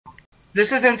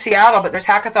this is in Seattle, but there's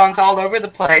hackathons all over the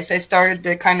place. I started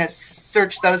to kind of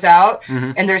search those out,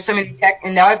 and there's so many tech.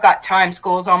 And now I've got time.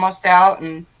 School's almost out,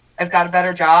 and I've got a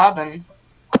better job, and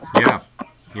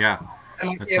yeah,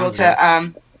 I'm able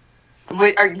to.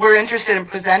 We're interested in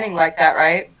presenting like that,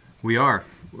 right? We are.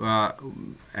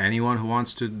 Anyone who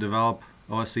wants to develop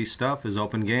OSC stuff is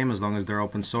open game as long as they're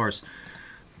open source.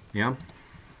 Yeah.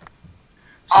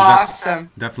 So awesome.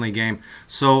 That's definitely game.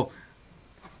 So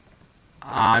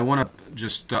I want to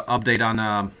just update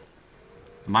on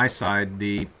my side,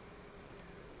 the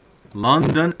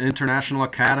London International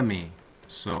Academy.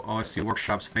 So OSC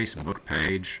Workshops Facebook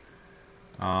page.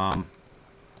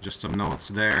 Just some notes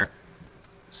there.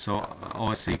 So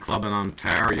OSC Club in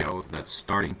Ontario that's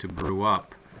starting to brew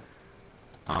up.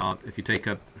 If you take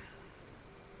a,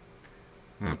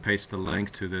 I'm going to paste the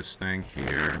link to this thing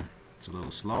here. It's a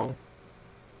little slow.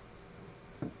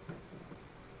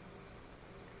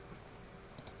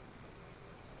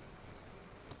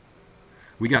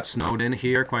 We got snowed in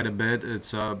here quite a bit.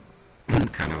 It's a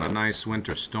kind of a nice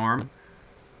winter storm.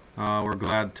 We're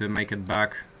glad to make it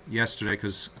back yesterday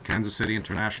because Kansas City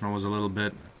International was a little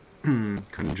bit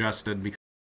congested because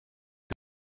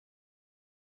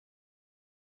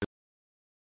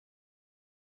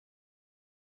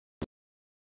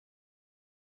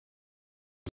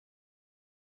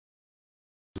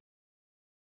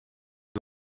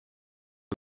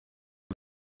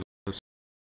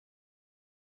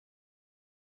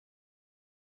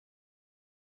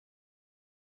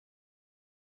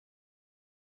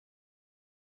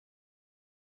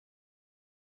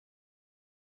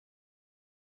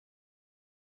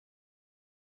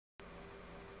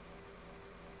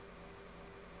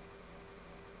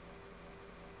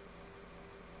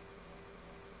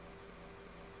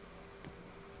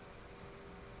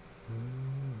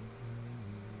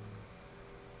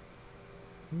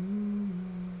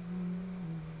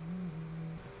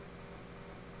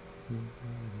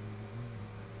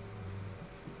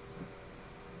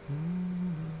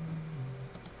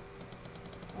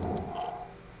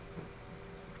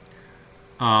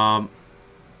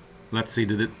let's see,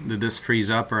 did this freeze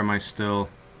up or am I still?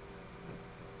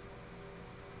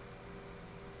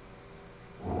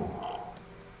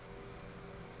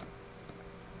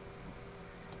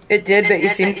 It did, but you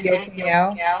seem to be okay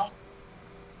now.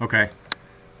 Okay,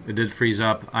 it did freeze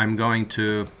up. I'm going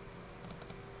to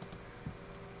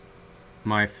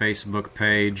my Facebook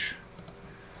page.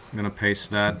 I'm going to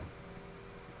paste that.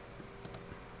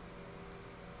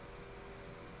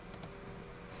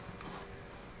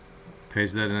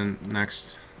 Paste that in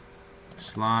next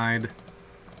slide.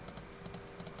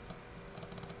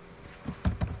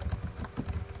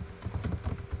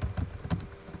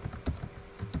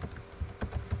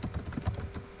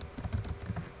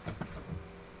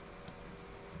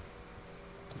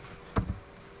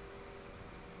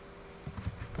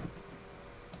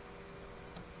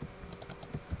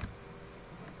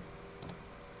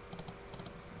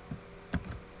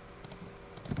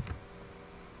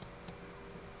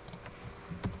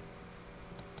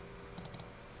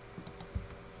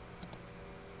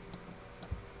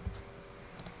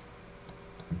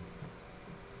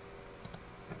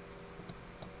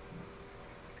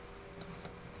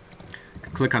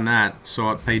 Click on that. So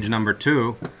at page number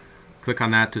 2, click on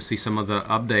that to see some of the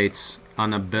updates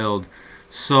on a build.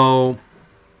 So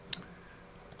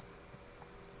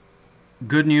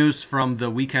good news from the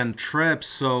weekend trip.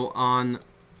 So on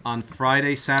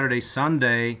Friday, Saturday,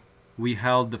 Sunday, we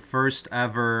held the first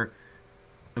ever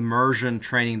immersion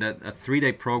training, that a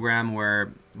 3-day program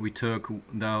where we took,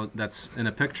 that's in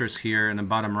the pictures here in the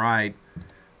bottom right.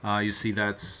 You see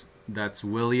that's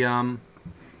William.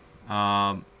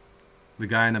 The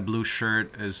guy in the blue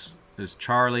shirt is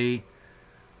Charlie.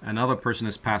 Another person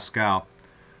is Pascal.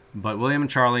 But William and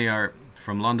Charlie are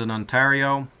from London,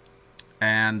 Ontario,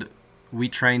 and we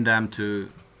trained them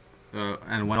to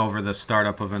and went over the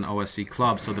startup of an OSC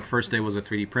club. So the first day was a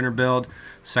 3D printer build.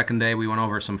 Second day we went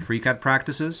over some FreeCAD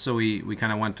practices. So we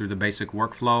kind of went through the basic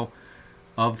workflow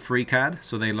of FreeCAD,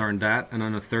 so they learned that. And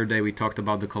on the third day we talked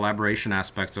about the collaboration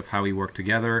aspects of how we work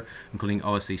together, including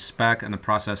OSC spec and the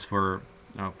process for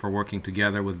working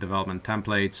together with development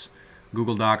templates,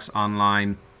 Google Docs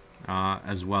online,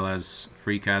 as well as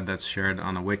FreeCAD that's shared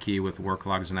on a wiki with work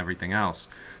logs and everything else.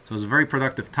 So it was a very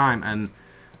productive time, and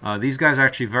these guys are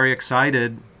actually very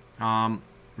excited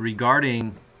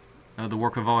regarding the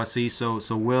work of OSC. So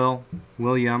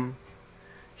William,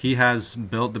 he has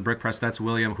built the brick press. That's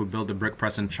William, who built the brick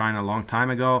press in China a long time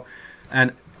ago.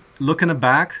 And look in the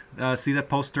back, see that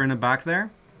poster in the back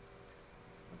there?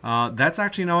 That's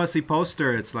actually an OSC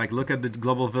poster. It's like, look at the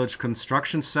Global Village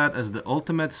construction set as the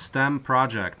ultimate STEM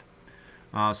project.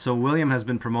 So William has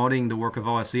been promoting the work of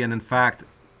OSE, and in fact,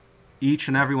 each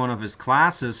and every one of his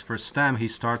classes for STEM, he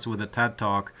starts with a TED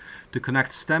Talk to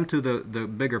connect STEM to the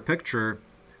bigger picture,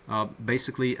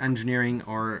 basically engineering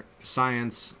or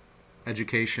science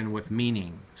education with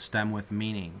meaning, STEM with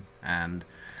meaning. And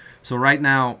so right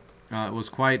now, it was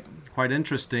quite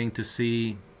interesting to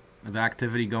see the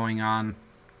activity going on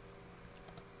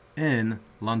in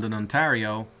London,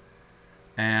 Ontario,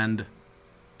 and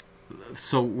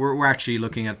so we're actually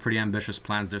looking at pretty ambitious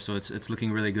plans there. So it's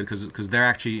looking really good because they're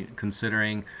actually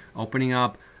considering opening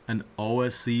up an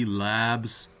OSE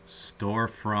Labs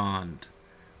storefront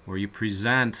where you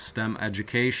present STEM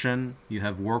education, you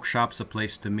have workshops, a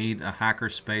place to meet, a hacker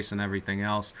space, and everything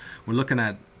else. We're looking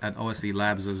at OSE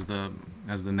Labs as the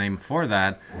name for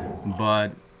that,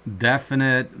 but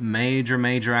definite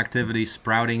major activity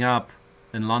sprouting up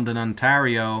in London,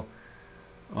 Ontario.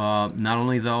 Not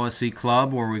only the OSE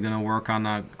Club, where we're going to work on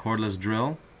a cordless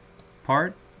drill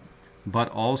part, but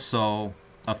also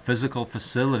a physical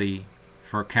facility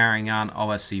for carrying on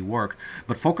OSE work,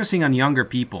 but focusing on younger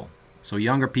people. So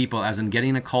younger people, as in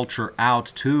getting a culture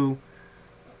out to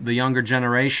the younger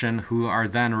generation who are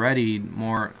then ready,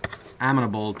 more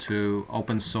amenable to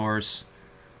open source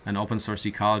and open source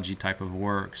ecology type of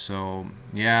work. So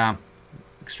yeah,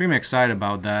 extremely excited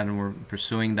about that, and we're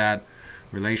pursuing that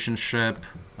relationship.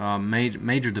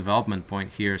 Major development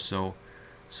point here. So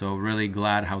really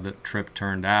glad how the trip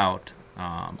turned out.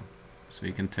 So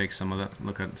you can take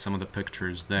look at some of the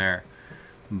pictures there.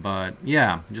 But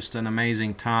yeah, just an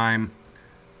amazing time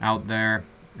out there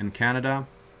in Canada.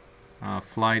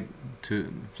 Flying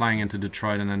into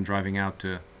Detroit and then driving out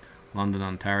to London,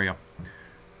 Ontario.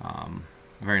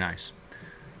 Very nice.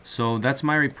 So that's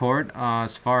my report.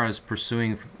 As far as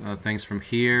pursuing things from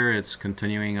here, it's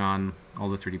continuing on all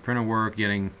the 3D printer work,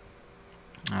 getting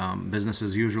business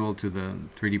as usual to the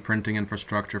 3D printing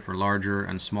infrastructure for larger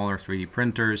and smaller 3D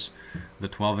printers, the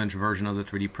 12-inch version of the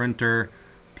 3D printer,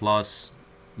 plus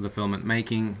the filament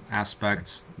making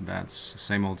aspects. That's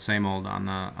same old on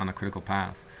a critical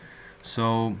path.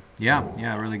 So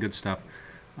yeah, really good stuff.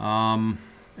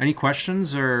 Any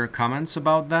questions or comments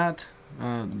about that?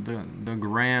 The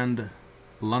grand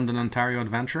London, Ontario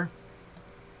adventure?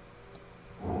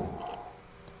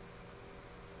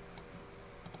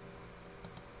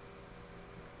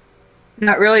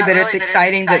 Not really, but it's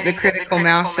exciting that the critical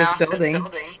mass is building.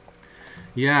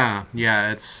 Yeah,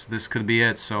 this could be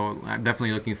it. So I'm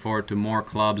definitely looking forward to more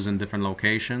clubs in different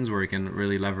locations where we can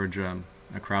really leverage a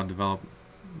crowd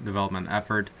development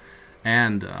effort.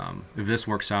 And if this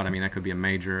works out, I mean, that could be a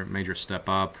major step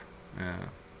up.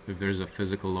 If there's a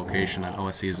physical location that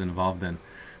OSE is involved in,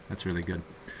 that's really good.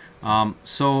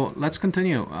 So let's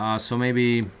continue. So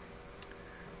maybe,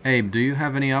 Abe, do you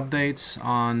have any updates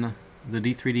on the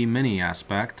D3D Mini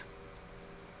aspect?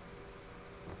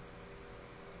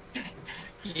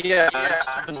 Yeah,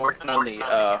 I've been working on the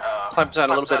clamp design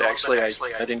a little bit. Actually, I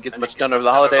didn't get much done over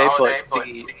the holiday, but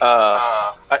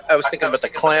I was thinking about the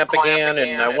clamp again,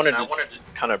 and I wanted to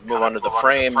kind of move on to the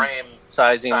frame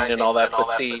sizing and all that.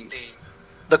 But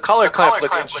the collar clamp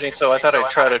looked interesting, so I thought I'd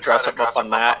try to dress up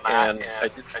on that, and I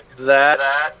did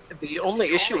that. The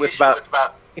only issue with about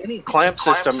any clamp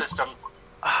system,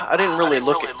 I didn't really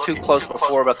look at too close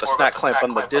before about the snap clamp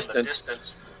on the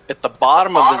distance. At the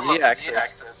bottom of the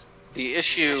Z-axis, the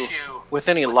issue with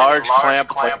any large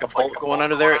clamp, like a bolt going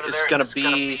under there, is going to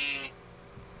be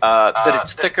that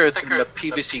it's thicker than the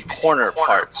PVC corner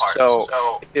parts. So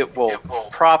it will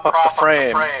prop up the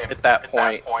frame at that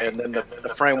point, and then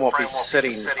the frame won't be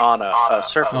sitting on a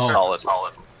surface solid.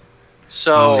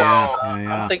 So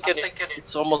I'm thinking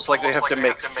it's almost like they have to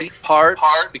make feet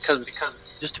parts,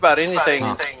 because just about anything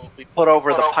we put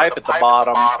over the pipe at the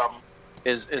bottom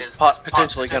is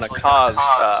potentially going to cause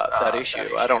that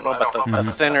issue. I don't know about the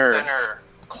thinner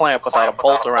clamp without a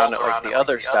bolt around it like the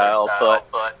other style,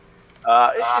 but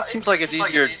it seems like it's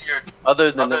easier,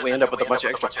 other than that we end up with a bunch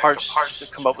of extra parts,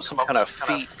 to come up with some kind of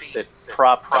feet that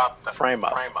prop the frame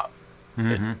up.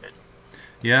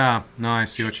 Yeah, no, I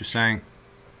see what you're saying.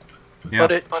 Yeah.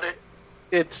 But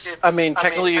it's, I mean,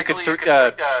 technically you could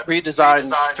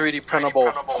redesign 3D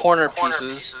printable corner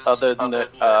pieces other than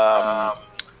that.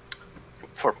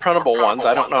 For printable ones,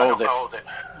 I don't know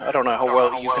how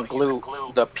well you can glue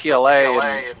the PLA,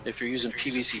 and if you're using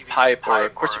PVC pipe, or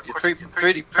of course if you're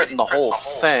 3D printing the whole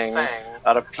thing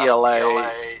out of PLA,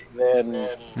 then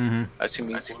I assume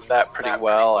you can do that pretty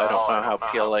well. I don't know how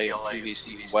PLA and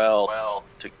PVC well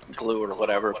to glue or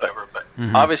whatever, but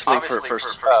obviously for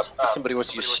somebody who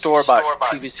wants to use store-bought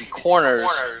PVC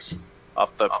corners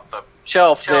off the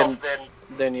shelf,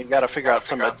 then you've got to figure out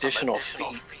some additional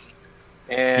feet.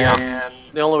 And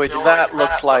the only way to do that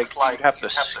looks like you'd have to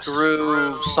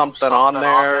screw something on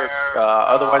there.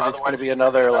 Otherwise, it's going to be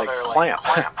another like clamp.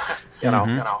 You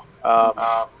know.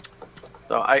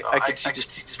 So I could see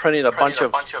just printing a bunch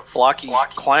of blocky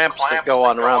clamps that go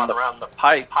on around the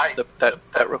pipe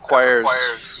that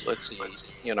requires, let's see,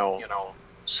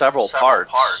 several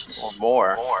parts or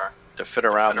more to fit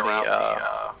around the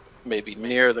maybe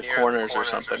near the corners or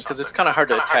something, because it's kind of hard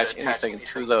to attach anything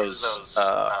to those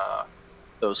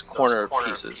corner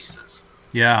pieces.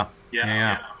 Yeah.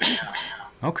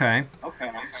 Okay.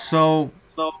 So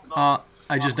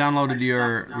I just downloaded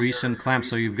your recent clamp,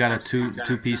 so you've got a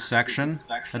two-piece section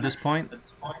at this point?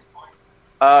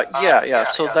 Yeah.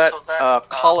 So that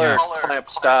collar clamp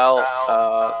style,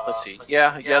 let's see.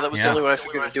 Yeah, that was the only way I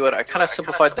figured to do it. I kind of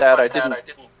simplified that. I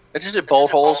just did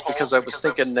bolt holes because I was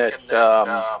thinking that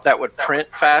that would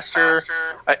print faster.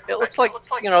 It looks like,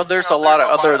 there's a lot of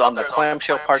other on the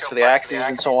clamshell parts for the axes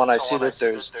and so on. I see that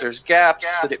there's gaps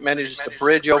that it manages to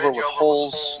bridge over with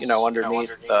holes,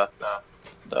 underneath the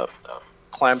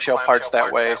clamshell parts that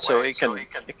way, so it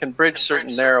can bridge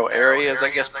certain narrow areas,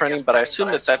 I guess, printing, but I assume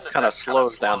that kind of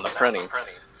slows down the printing.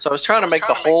 So I was trying to make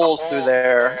the holes through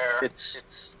there,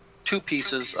 it's two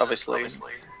pieces, obviously,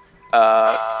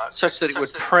 such that it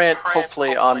would print,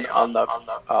 hopefully, on the,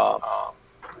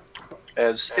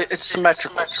 as it's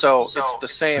symmetrical, so it's the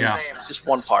same, it's just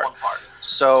one part.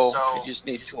 So you just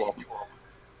need two of them.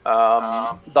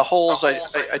 The holes, I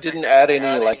didn't add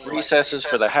any like recesses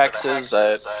for the hexes.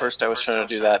 At first I was trying to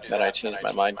do that, then I changed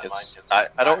my mind because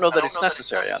I don't know that it's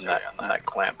necessary on that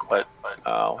clamp, but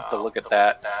I'll have to look at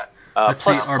that.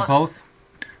 Plus, are both?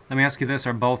 Let me ask you this: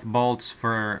 are both bolts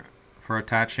for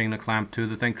attaching the clamp to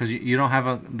the thing? Because you don't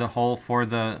have the hole for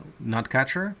the nut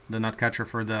catcher. The nut catcher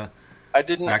for the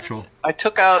actual. I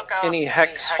took out any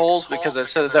hex holes because I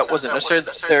said that wasn't necessary.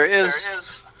 There is.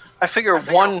 I figure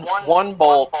one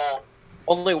bolt,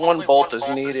 only one bolt is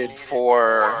needed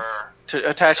to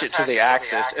attach it to the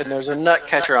axis, and there's a nut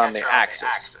catcher on the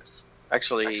axis.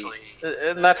 Actually,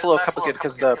 and that's a little complicated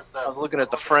because I was looking at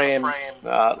the frame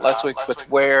last week with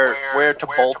where to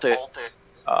bolt it,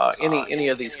 any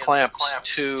of these clamps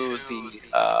to the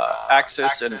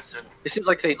axis, and it seems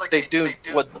like they do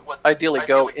what ideally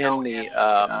go in the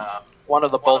one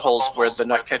of the bolt holes where the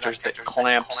nut catchers that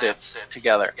clamps it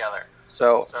together.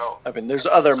 So, I mean, there's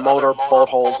other motor bolt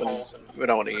holes, and we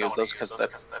don't want to use those because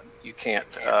you can't.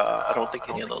 I don't think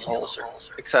any of those holes are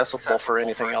accessible for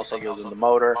anything else other than the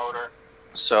motor.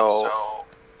 So,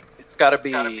 it's got to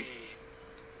be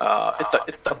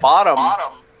at the bottom.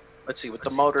 Let's see, with the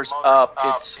motors up,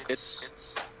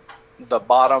 it's the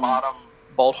bottom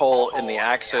bolt hole in the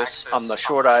axis on the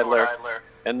short idler,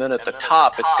 and then at the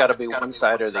top, it's got to be one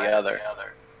side or the other,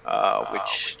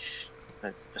 which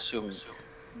I assume.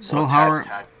 So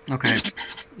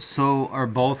so are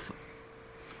both?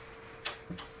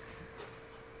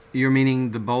 You're meaning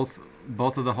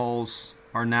both of the holes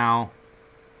are now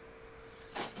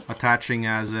attaching,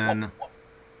 as in?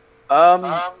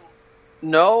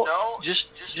 No,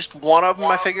 just one of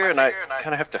them, I figure, and I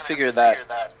kind of have to figure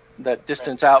that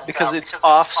distance out because it's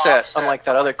offset, unlike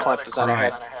that other clamp design I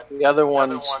had. The other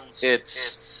ones,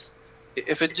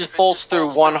 if it just bolts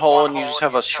through one hole and you just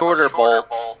have a shorter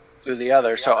bolt through the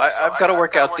other. So I've got to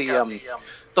work out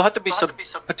there'll have to be some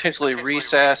potentially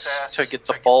recess to get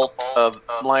the bolt of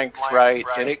length right,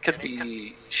 and it could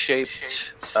be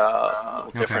shaped a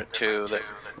little different too.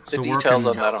 The details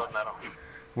on that.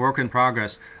 Work in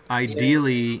progress.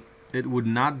 Ideally, it would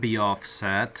not be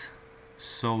offset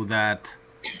so that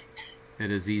it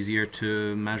is easier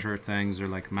to measure things or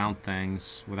like mount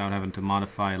things without having to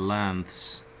modify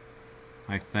lengths,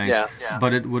 I think. Yeah.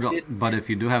 But but if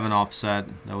you do have an offset,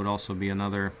 that would also be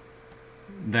another.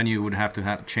 Then you would have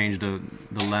to change the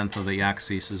length of the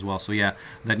axis as well. So yeah,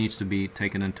 that needs to be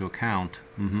taken into account.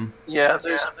 Mm-hmm. Yeah,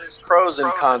 there's pros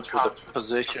and cons for the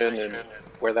position and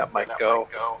where that might go.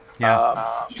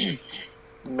 Yeah.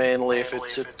 Mainly if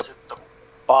it's at the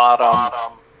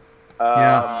bottom.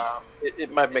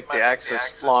 It might make the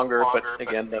axis longer, but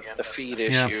again, the feed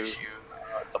issue.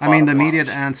 I mean, the immediate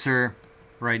answer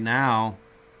right now,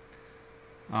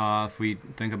 if we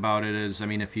think about it, is, I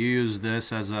mean, if you use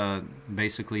this as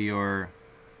basically your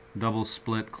double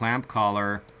split clamp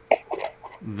collar,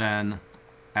 then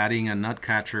adding a nut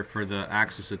catcher for the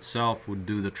axis itself would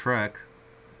do the trick,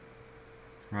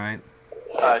 right?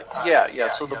 Yeah.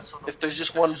 So if there's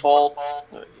just one bolt,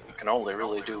 you can only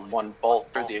really do one bolt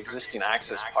through the existing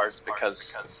axis parts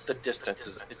because the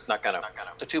distance it's not gonna.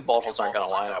 The two bolt holes aren't gonna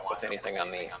line up with anything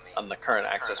on the current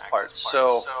axis parts.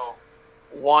 So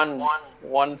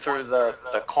one through the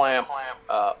clamp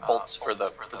bolts for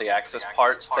the access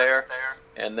parts there,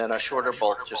 and then a shorter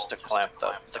bolt just to clamp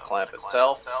the clamp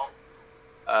itself.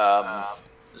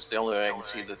 It's the only way I can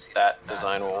see that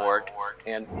design will work.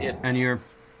 And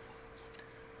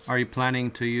are you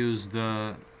planning to use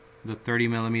the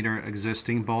 30mm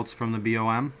existing bolts from the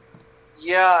BOM?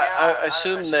 Yeah, I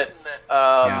assume that.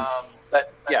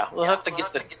 We'll have to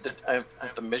get I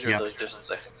have to measure those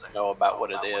distances. I know about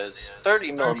what it is.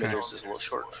 30mm is a little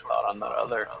short, I thought, on that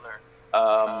other.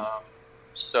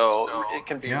 So it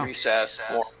can be recessed,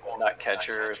 more nut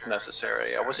catcher if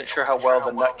necessary. I wasn't sure how well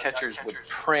the nut catchers would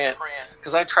print,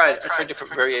 because I tried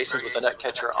different variations with the nut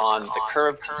catcher on the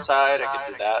curved side. I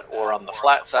could do that, or on the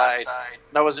flat side.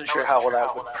 And I wasn't sure how well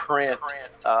that would print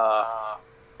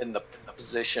in the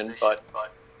position, but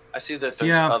I see that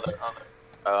there's other.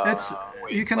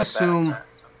 You can assume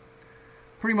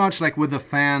pretty much like with the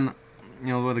fan,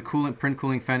 with the print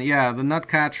cooling fan. Yeah, the nut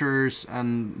catchers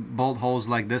and bolt holes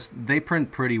like this, they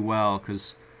print pretty well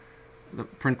because the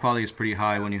print quality is pretty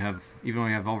high when you have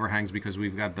overhangs, because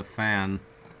we've got the fan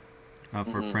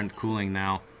for print cooling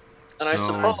now. And I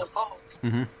suppose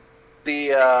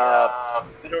maybe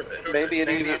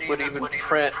it would even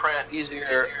print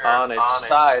easier on its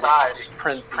side if you just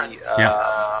print the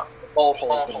bolt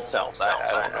holes themselves. I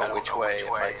don't know which way it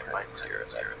might print easier.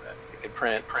 It could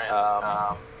print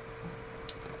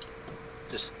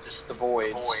just the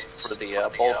voids for the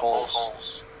bolt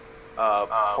holes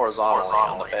horizontally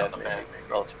on the bed, maybe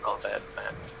relative to the bed.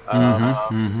 I don't know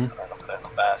if that's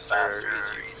faster or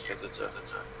easier because it's a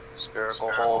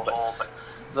spherical hole, but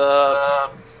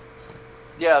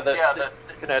you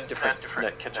can add different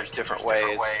nut catchers different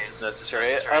ways as necessary.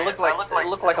 It look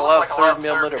like a lot of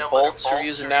 30mm bolts you're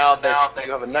using now. That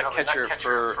you have a nut catcher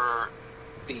for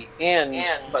the end,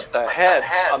 but the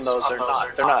heads on those they're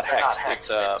not hexed.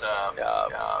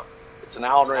 It's an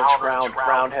Allen wrench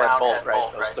round head bolt,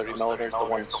 right? Those 30mm, the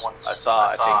ones I saw,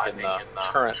 I think, in the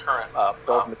current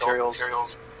build materials.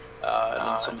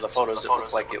 And in some of the photos, it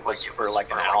looked like it was for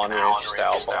like an Allen wrench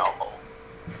style bolt.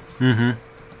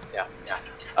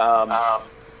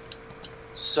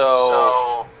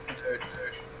 So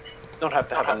don't have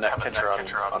to have a nut catcher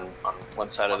on one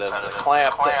side of the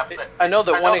clamp. I know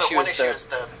that one issue is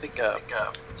that I think it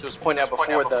was pointed out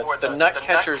before, the nut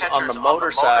catchers on the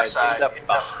motor side end up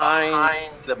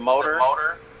behind the motor.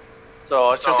 So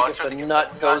I think if the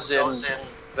nut goes in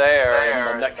there and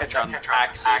the nut catcher on the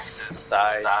axis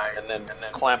side and then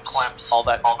clamps all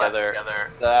that together,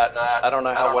 that I don't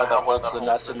know how well that holds the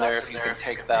nuts in there. If you can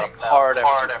take that apart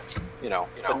after,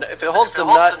 if it holds the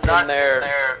nut in there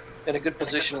in a good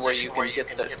position where you can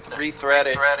get the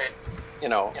three-threaded,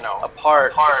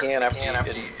 apart again after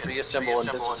you can reassemble and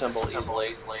disassemble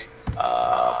easily,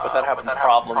 without having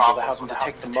problems, without having to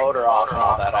take the motor off and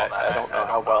all that. I don't know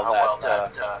how well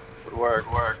that would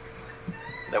work.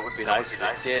 That would be nice if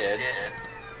it did,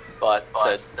 but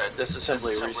the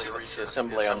disassembly or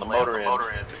reassembly on the motor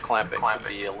end to clamp it could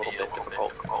be a little bit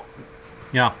difficult.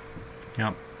 Yeah.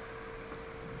 Oh,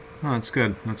 that's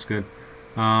good.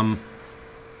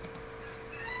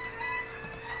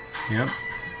 Yep.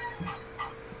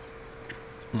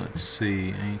 Let's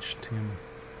see, HTML.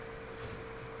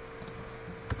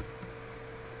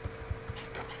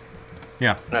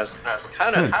 Yeah.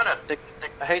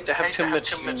 I hate to have too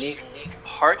much unique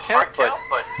part count, but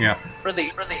for the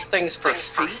things for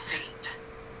feet,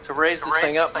 to raise this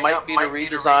thing up might be to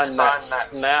redesign that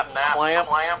snap clamp,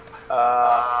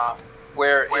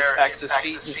 where it acts as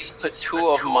feet, and just put two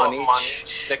of them on one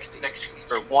next to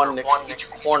each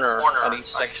corner on each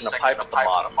section of pipe at the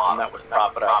bottom, and that would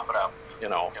prop it up, a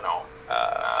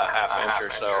half inch or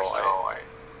so,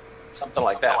 something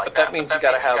like that. But that means you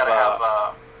got to have.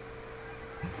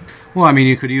 Well, I mean,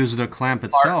 you could use the clamp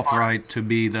itself, right, to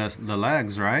be the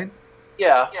legs, right?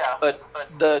 Yeah, but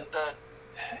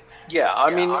I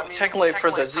mean, technically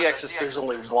for the Z-axis, there's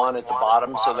only one at the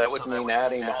bottom, so that would mean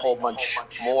adding a whole bunch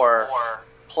more.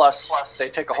 Plus, they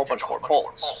take a whole bunch more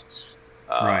bolts.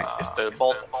 Right. If they're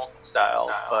bolt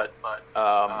style, but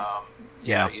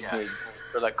you'd need,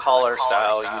 for the collar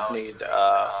style, you'd need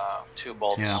 2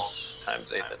 bolts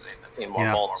times 8, 15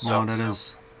 more bolts. So. No,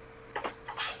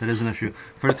 that is an issue.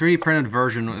 For the 3D printed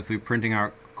version, if we're printing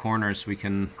our corners, we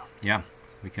can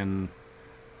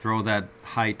throw that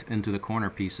height into the corner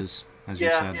pieces, as you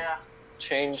said.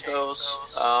 Change those.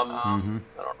 I don't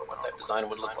know what that design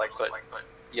would look like, but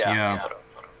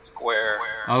square.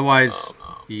 Otherwise,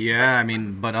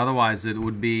 but otherwise it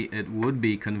would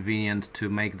be convenient to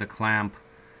make the clamp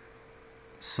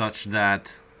such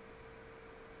that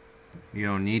you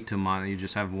don't need to mount. You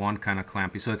just have one kind of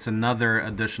clampy. So it's another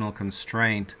additional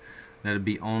constraint that it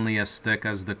be only as thick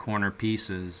as the corner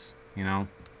pieces, you know,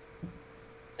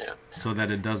 so that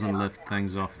it doesn't lift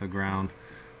things off the ground.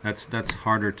 That's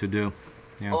harder to do.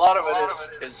 Yeah. A lot of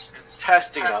it is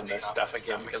testing on this stuff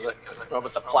again, because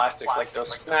with the plastics, like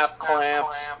those snap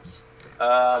clamps.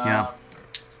 I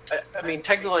mean,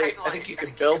 technically, I think you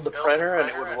could build the printer and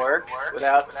it would work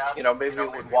without, maybe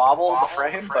it would wobble the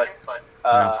frame, but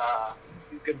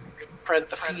you could print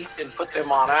the feet and put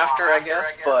them on after, I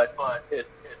guess. But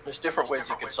there's different ways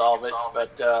you could solve it.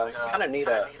 But you kind of need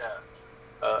a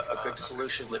good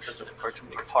solution that doesn't require too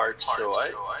many parts. So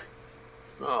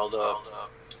the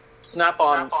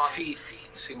snap-on feet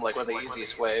seem like one of the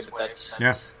easiest way, but that's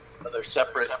another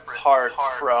separate part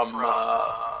from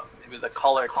maybe the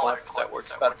collar clamp, because that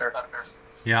works better.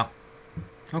 Yeah.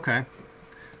 Okay.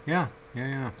 Yeah.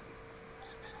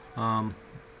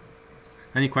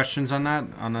 Any questions on that,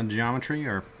 on the geometry,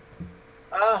 or?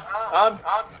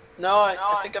 No,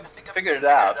 I think I've figured it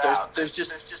out. There's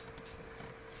just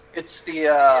it's the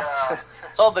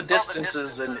it's all the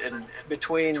distances in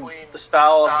between the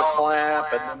style of the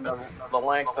clamp and then the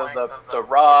length of the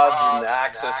rods and the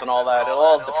axis and all that. It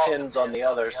all depends on the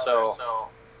other. So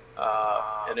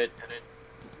and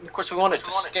of course we want it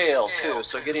to scale too.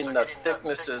 So getting the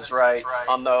thicknesses right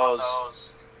on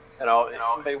those,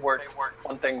 it may work.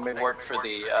 One thing may work for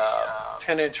the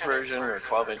 10-inch version or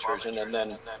 12-inch version, and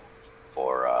then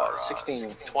for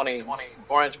 16, 20,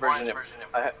 4-inch version, you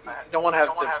don't want to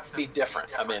have to be different.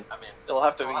 I mean, it'll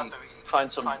have to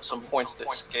find some points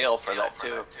that scale for that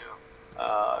too.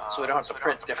 So we don't have to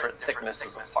print different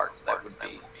thicknesses of parts. That would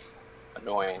be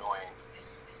annoying.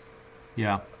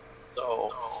 Yeah.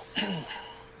 So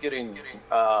getting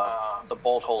the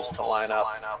bolt holes to line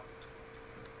up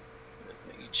at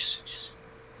each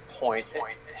point.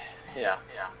 Yeah.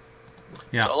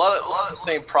 So a lot of the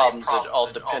same problems that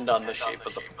all depend on the shape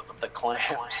of the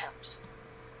clamps.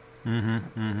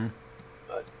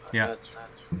 But that's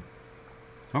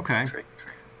okay.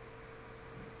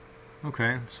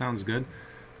 Okay, sounds good.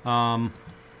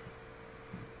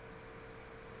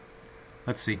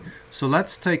 Let's see. So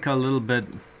let's take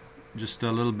just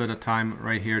a little bit of time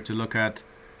right here to look at,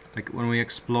 like, when we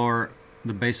explore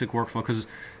the basic workflow, because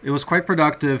it was quite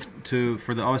productive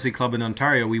for the OSE Club in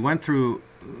Ontario. We went through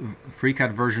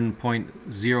FreeCAD version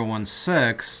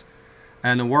 0.016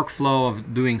 and the workflow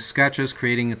of doing sketches,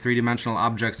 creating three-dimensional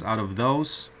objects out of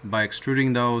those by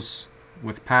extruding those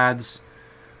with pads,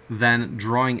 then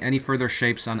drawing any further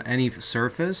shapes on any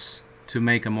surface to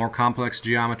make a more complex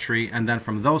geometry, and then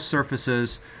from those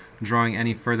surfaces drawing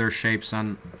any further shapes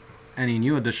on any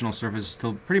new additional surfaces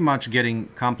till pretty much getting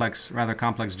rather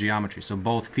complex geometry. So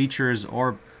both features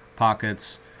or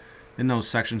pockets in those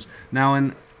sections. Now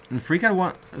in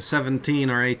FreeCAD 17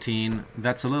 or 18,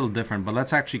 that's a little different, but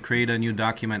let's actually create a new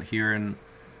document here, and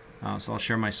so I'll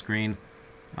share my screen.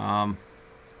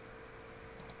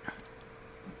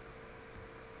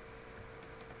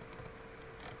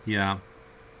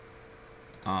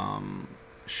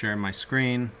 Share my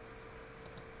screen.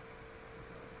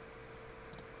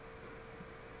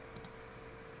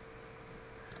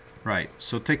 Right,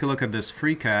 so take a look at this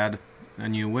FreeCAD, a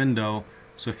new window.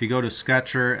 So if you go to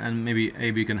Sketcher, and maybe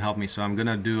Abe, you can help me. So I'm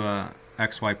gonna do a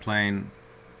XY plane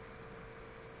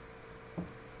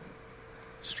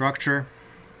structure.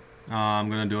 I'm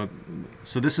gonna do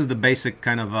so this is the basic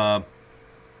kind of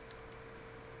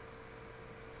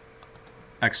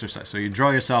exercise. So you draw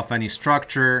yourself any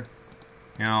structure,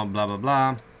 blah blah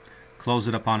blah, close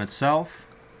it upon itself.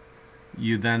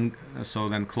 You then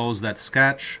close that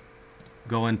sketch,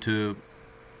 go into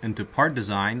part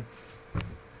design,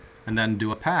 and then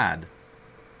do a pad.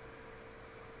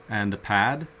 And the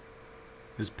pad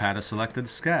is pad a selected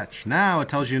sketch. Now it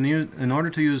tells you in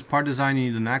order to use part design,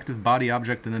 you need an active body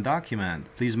object in the document.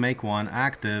 Please make one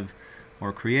active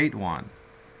or create one.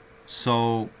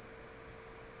 So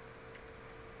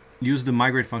use the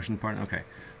migrate function part. Okay.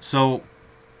 So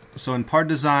in part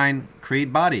design,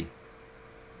 create body.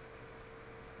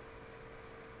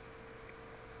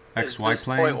 XY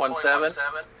plane.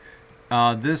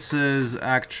 0.17? This is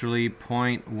actually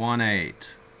 0.18.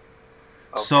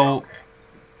 Okay, so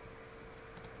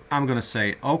I'm going to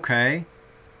say OK,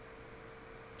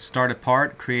 start a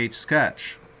part, create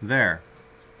sketch. There.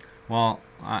 Well,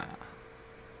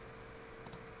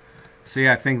 see,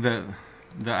 I think the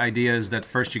idea is that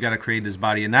first you got to create this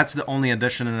body, and that's the only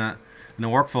addition in the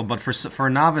workflow. But for a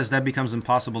novice, that becomes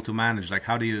impossible to manage. Like,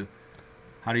 how do you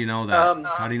know that?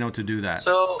 How do you know to do that?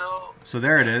 So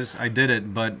there it is. I did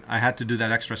it, but I had to do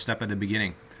that extra step at the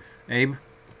beginning. Abe?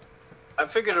 I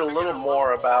figured a little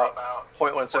more about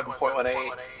 0.17,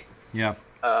 0.18. Yeah.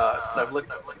 and I've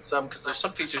looked at some because there's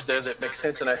some features there that make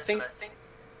sense. And I think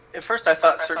at first I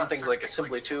thought certain things like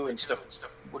assembly 2 and stuff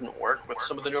wouldn't work with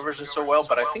some of the newer versions so well,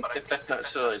 but I think that that's not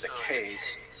necessarily the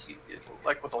case.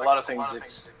 Like with a lot of things,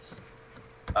 it's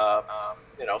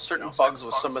you know, certain bugs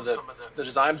with some of the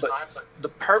design, but the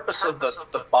purpose of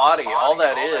the body, all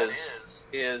that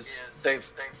is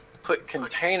they've put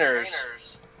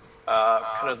containers,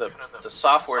 kind of the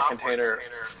software container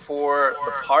for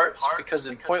the parts, because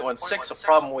in 0.16 a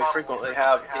problem we frequently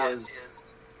have is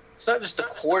it's not just the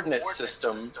coordinate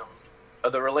system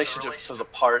of the relationship to the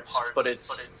parts, but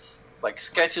it's like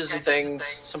sketches and things.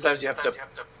 Sometimes you have to,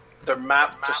 they're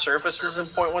mapped to surfaces in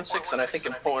 0.16, and I think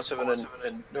in 0.17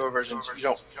 and newer versions you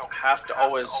don't have to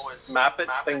always map it.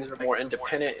 Things are more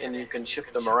independent and you can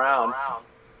shift them around,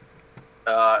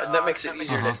 and that makes it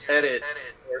easier to edit,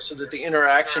 so that the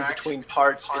interaction between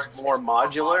parts is more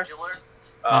modular.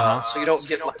 So you don't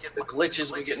get like the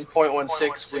glitches we get in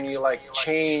 0.16 when you like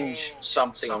change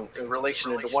something in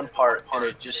relation to one part and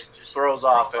it just throws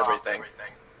off everything.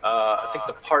 I think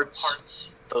the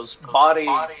parts, those body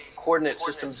coordinate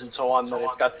systems and so on that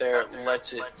it's got there,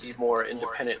 lets it be more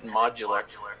independent and modular.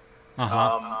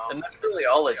 And that's really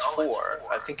all it's for.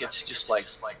 I think it's just like,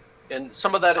 and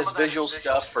some of that is visual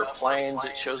stuff for planes.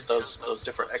 It shows those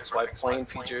different XY plane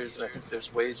features, and I think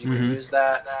there's ways you can use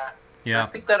that. Yeah. I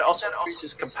think that also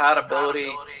increases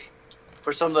compatibility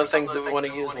for some of the things that we want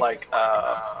to use, like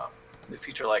the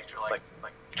feature like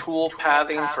tool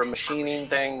pathing for machining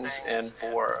things, and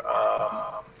for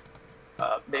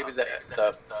maybe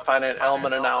the finite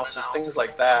element analysis, things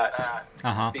like that.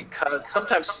 Because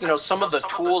sometimes, you know, some of the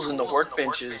tools in the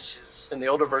workbenches in the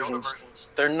older versions,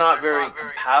 they're not very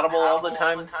compatible all the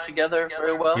time together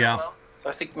very well. So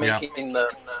I think making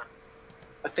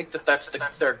I think that's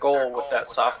their goal with that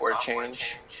software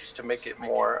change, is to make it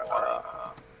more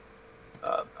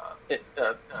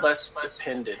less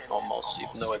dependent almost,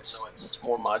 even though it's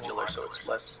more modular, so it's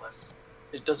less.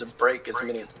 It doesn't break as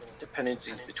many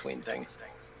dependencies between things,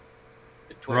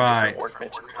 between different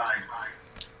workbenches.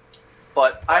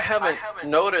 But I haven't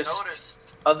noticed,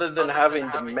 other than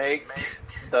having to make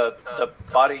the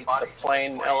body, the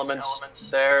plane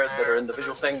elements there that are in the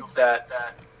visual thing, that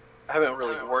I haven't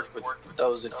really worked with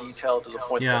those in detail to the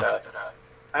point that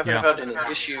I haven't had an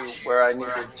issue where I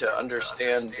needed to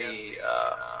understand the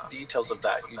details of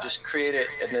that. You just create it,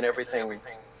 and then everything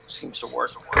seems to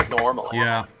work normally.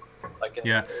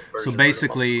 So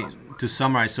basically, to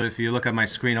summarize, so if you look at my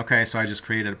screen, okay, so I just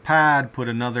created a pad, put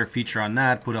another feature on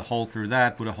that, put a hole through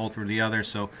that, put a hole through the other,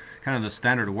 so kind of the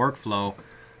standard workflow.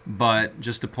 But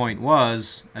just the point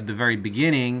was, at the very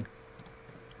beginning,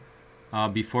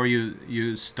 before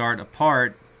you start a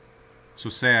part, so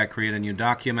say I create a new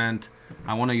document,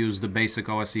 I want to use the basic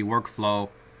OSE workflow.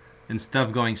 Instead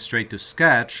of going straight to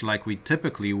sketch like we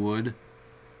typically would,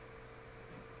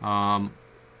 okay,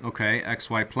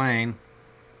 XY plane,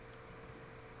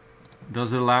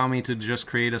 does it allow me to just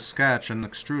create a sketch and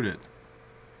extrude it?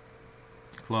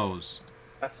 Close.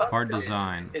 Part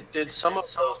design. It did some of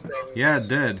those things. Yeah, it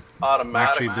did.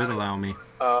 Automatically. It actually did allow me.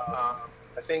 I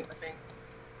think,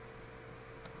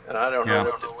 and I don't know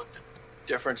what the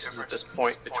difference is at this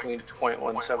point between 0.17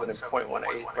 and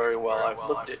 0.18 very well. I've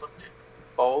looked at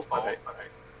both, but I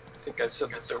think I said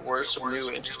that there were some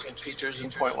new interesting features in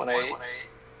 0.18.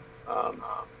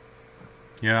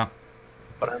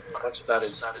 But a bunch of that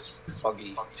is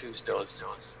buggy too still. It's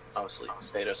obviously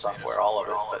beta software, all of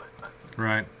it.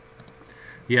 But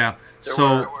Yeah.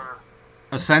 So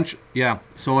essentially,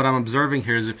 so what I'm observing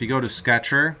here is if you go to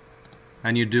Sketcher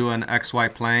and you do an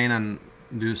XY plane and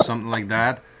do something like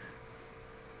that,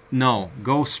 no,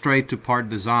 go straight to part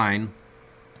design,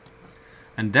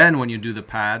 and then when you do the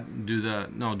pad, do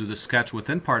the sketch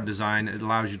within part design. It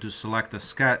allows you to select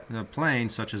a plane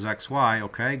such as XY.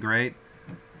 Okay, great.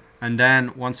 And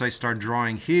then once I start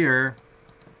drawing here,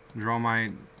 draw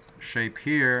my shape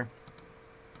here,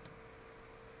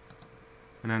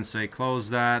 and then say close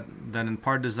that, then in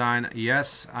part design,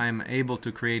 yes, I'm able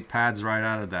to create pads right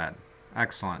out of that.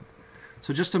 Excellent.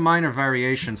 So just a minor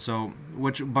variation,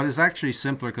 but it's actually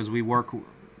simpler because we work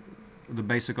the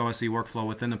basic OSE workflow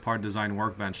within the part design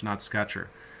workbench, not Sketcher.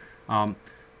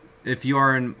 If you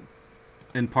are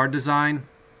in part design,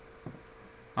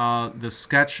 the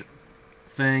sketch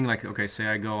thing, like, okay, say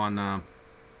I go on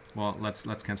well, let's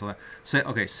cancel that.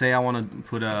 Say I want to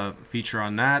put a feature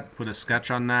on that, put a sketch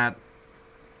on that.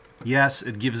 Yes,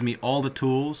 it gives me all the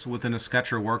tools within a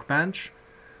Sketcher workbench,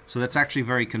 so that's actually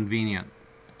very convenient.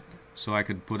 So I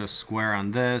could put a square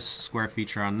on this, square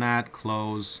feature on that,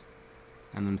 close,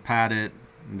 and then pad it,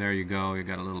 and there you go, you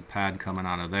got a little pad coming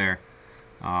out of there.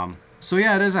 So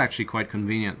yeah, it is actually quite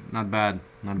convenient. Not bad,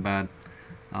 not bad.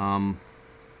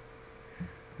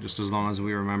 Just as long as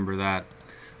we remember that.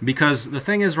 Because the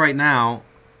thing is, right now,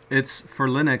 it's for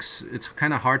Linux, it's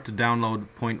kind of hard to download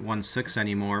 0.16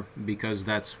 anymore, because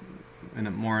that's in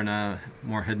a more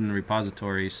hidden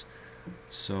repositories.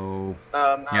 So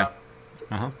yeah.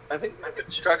 I think my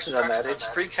instructions on that, it's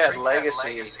FreeCAD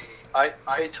Legacy.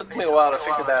 It took me a while to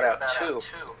figure that out too,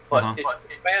 but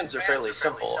commands are fairly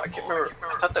simple. I can't remember.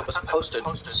 I thought that was posted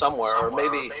somewhere, or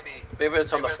maybe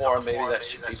it's on the forum. Maybe that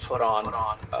should be put on.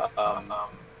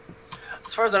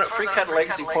 As far as I know, FreeCAD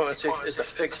Legacy 0.16 is a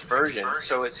fixed version,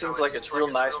 so it seems like it's real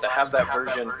nice to have that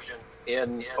version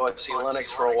in OSC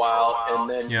Linux for a while, and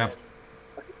then I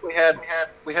think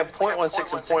we have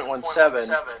 0.16 and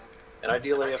 0.17. And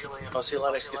ideally, if OSC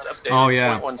Linux gets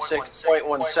updated, 0.16,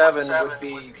 0.17 would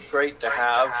be great to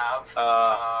have.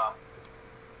 I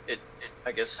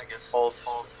guess both.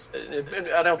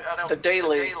 I don't. The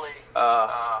daily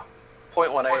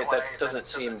 0.18, that doesn't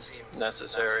seem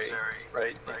necessary,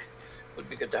 right? It would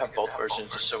be good to have both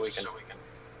versions just so we can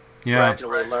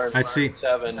gradually learn. I see.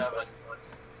 7.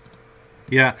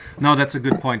 Yeah, no, that's a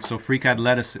good point. So FreeCAD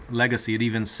Legacy, it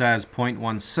even says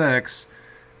 0.16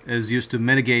 is used to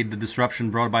mitigate the disruption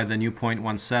brought by the new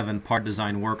 0.17 part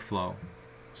design workflow.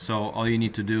 So all you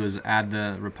need to do is add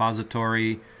the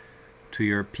repository to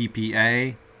your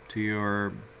PPA, to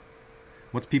your...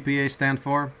 What's PPA stand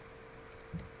for?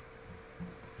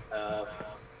 Let's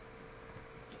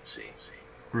see.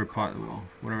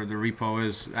 Whatever the repo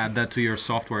is, add that to your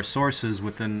software sources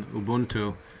within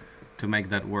Ubuntu to make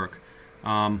that work.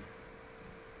 So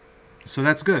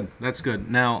that's good. That's good.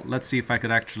 Now let's see if I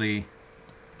could actually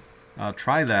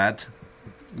try that,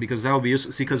 because that will be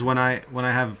useful. See, because when I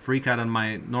have FreeCAD on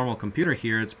my normal computer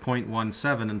here, it's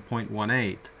 0.17 and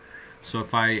 0.18. So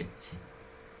if I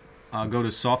go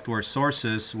to software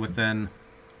sources within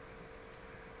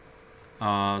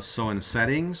so in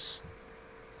settings,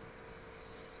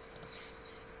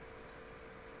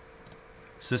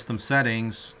 system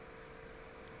settings,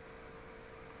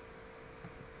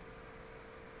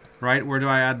 right? Where do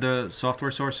I add the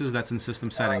software sources? That's in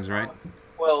system settings, right?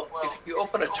 Well, if you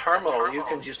open a terminal, you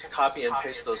can just copy and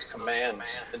paste those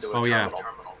commands into a terminal.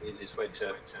 The easiest way to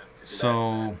do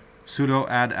so sudo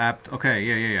add apt. Okay,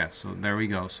 yeah. So there we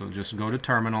go. So just go to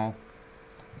terminal,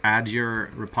 add your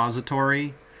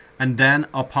repository, and then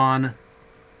upon...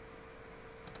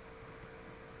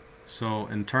 So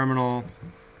in terminal,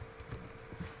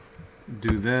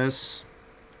 do this.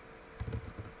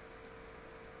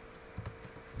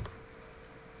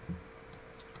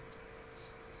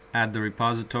 Add the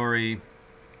repository.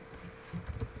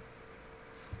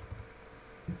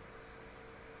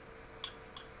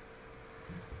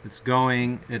 It's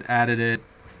going, it added it,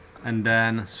 and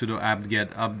then sudo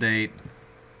apt-get update.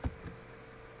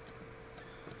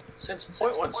 Since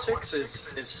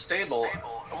 0.16 is stable, I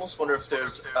almost wonder if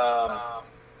there's a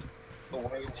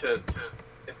way to,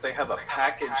 if they have a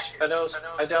package. I know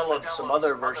I downloaded some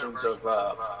other versions of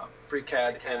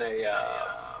FreeCAD in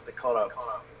they call it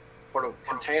a portable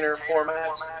container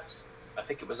format. I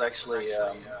think it was actually,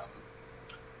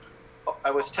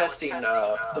 I was testing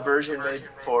the version made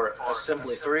for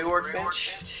Assembly 3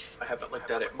 Workbench. I haven't looked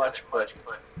at it much, but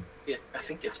I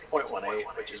think it's 0.18,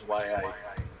 which is why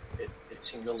it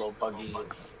seemed a little buggy.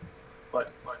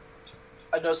 But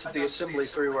I noticed that the Assembly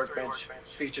 3 Workbench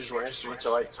features were interesting,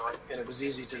 and it was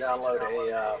easy to download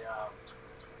a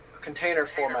container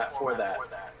format for that.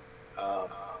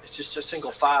 It's just a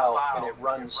single file, and it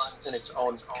runs in its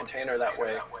own container that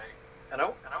way. And I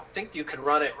don't think you can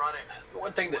run it. The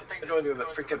one thing that annoyed me about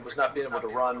FreeCAD was not being able to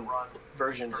run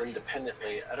versions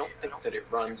independently. I don't think that it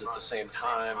runs at the same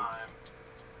time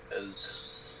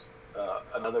as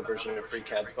another version of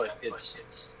FreeCAD, but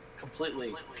it's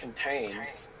completely contained.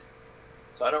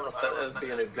 So I don't know if that would be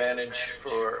an advantage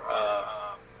for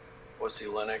OSC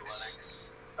Linux.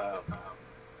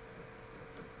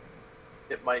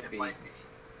 It might be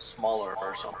smaller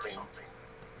or something,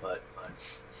 but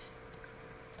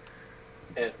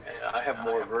and I have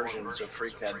more versions of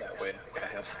FreeCAD that way. I think I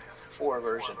have 4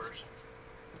 versions.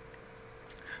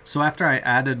 So after I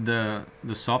added the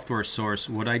software source,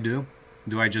 what I do?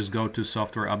 Do I just go to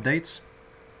software updates?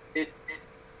 It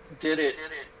did it.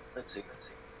 Let's see.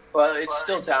 Well, it's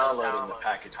still downloading the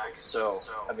package, so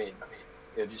I mean,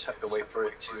 you just have to wait for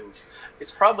it to.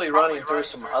 It's probably running through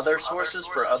some other sources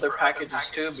for other packages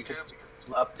too, because it's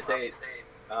up to date.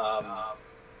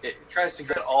 It tries to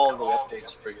get all the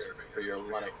updates for your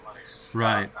Linux.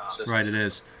 Right, right. It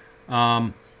is.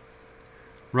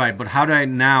 Right, but how do I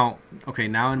now? Okay,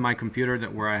 now in my computer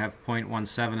where I have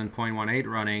 0.17 and 0.18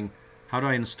 running, how do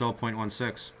I install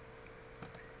 0.16?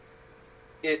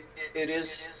 it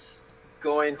is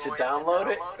going to download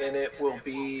it, and it will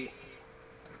be.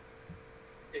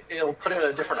 It'll put in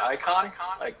a different icon.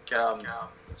 Like,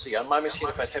 let's see, on my machine,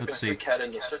 if I type in FreeCAD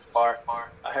in the search bar,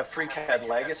 I have FreeCAD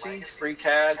Legacy,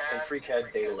 FreeCAD, and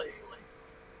FreeCAD Daily.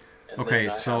 And okay,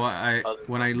 so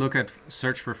when I look at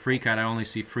search for FreeCAD, I only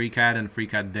see FreeCAD and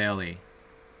FreeCAD Daily.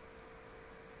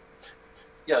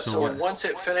 Yeah, so once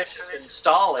it finishes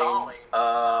installing,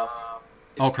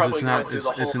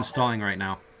 it's installing right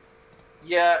now.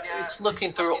 Yeah, it's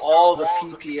looking through all the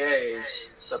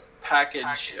PPAs, the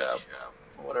package,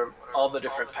 whatever, all the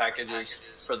different packages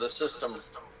for the system,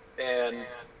 and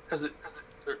because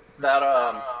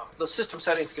the system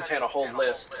settings contain a whole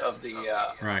list of the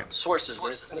sources.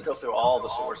 It's going to go through all the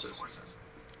sources,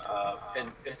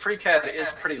 and FreeCAD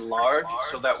is pretty large,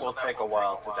 so that will take a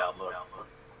while to download.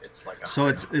 It's like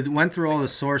it went through all the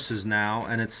sources now,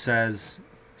 and it says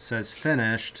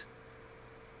finished.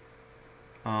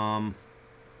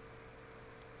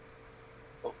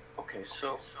 Okay,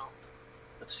 so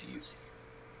let's see.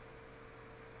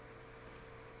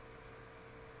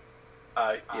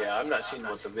 Yeah, I'm not seeing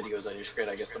what the video is on your screen.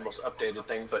 I guess the most updated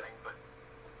thing, but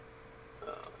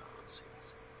let's see.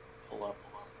 Pull up.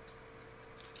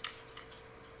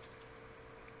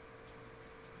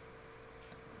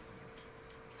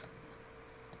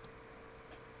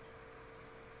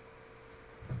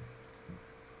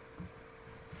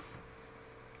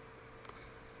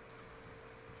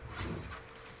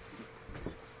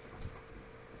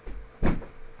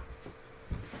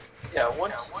 Yeah,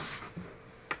 once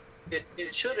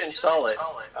it should install it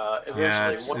eventually. Yeah,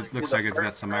 it looks like it's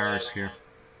got some errors here.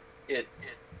 It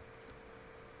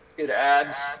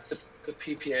adds the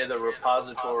PPA, the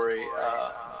repository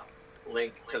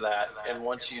link to that, and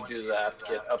once you do that,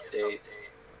 git update,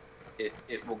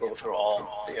 it will go through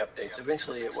all the updates.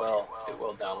 Eventually, it will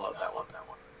download that one,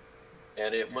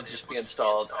 and it will just be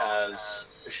installed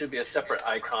as there should be a separate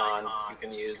icon you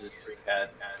can use as FreeCAD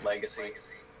Legacy.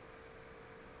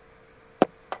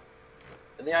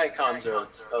 And the icons are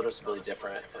noticeably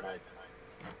different, and I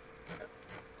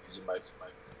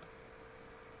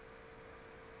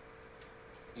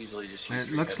usually just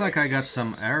use it looks like I got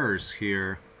some errors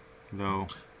here, though.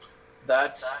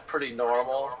 That's pretty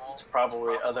normal. It's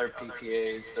probably other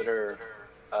PPAs that are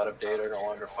out of date or no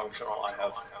longer functional. I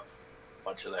have a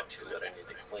bunch of that too that I need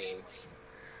to clean.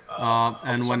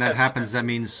 And when that happens, that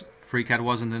means FreeCAD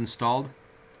wasn't installed?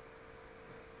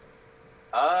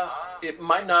 It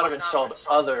might not have installed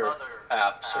other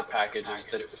apps or packages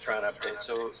that it was trying to update.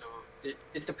 So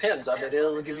it depends. I mean,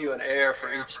 it'll give you an error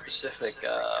for each specific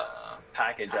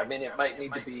package. I mean, it might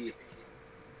need to be,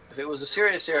 if it was a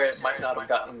serious error, it might not have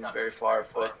gotten very far,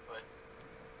 but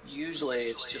usually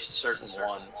it's just certain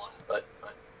ones, but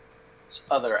it's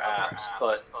other apps,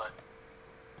 but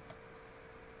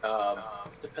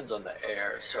depends on the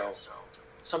error. So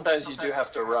sometimes you do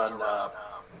have to run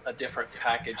a different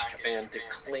package command to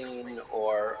clean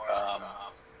or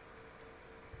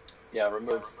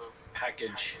remove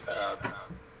package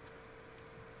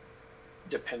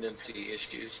dependency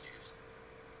issues.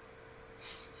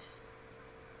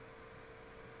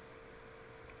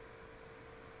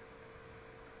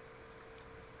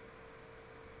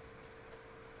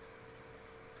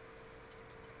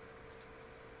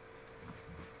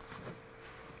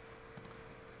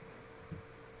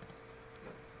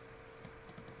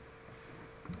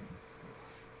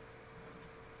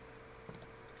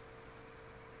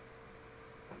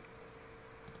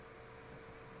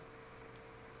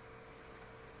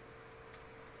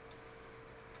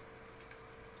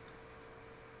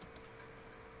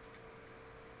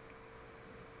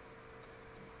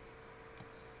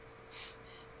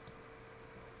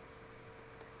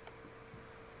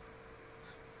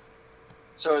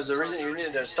 So is the reason you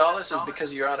need to install this is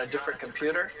because you're on a different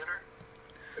computer?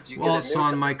 Well, so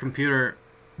on my computer,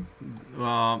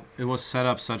 it was set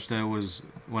up such that it was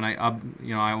when I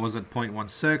was at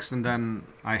 0.16, and then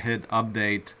I hit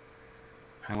update.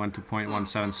 I went to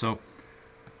 0.17, so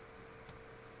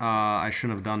I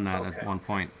shouldn't have done that at one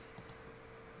point.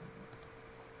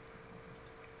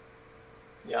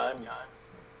 Yeah,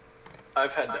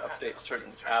 I've had to update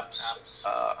certain apps.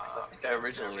 I think I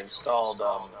originally installed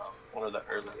one of the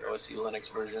early OSE Linux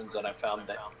versions, and I found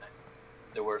that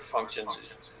there were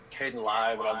functions,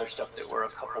 Kdenlive and other stuff that were a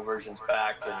couple versions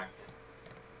back, and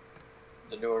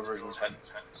the newer versions had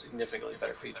significantly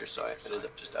better features, so I ended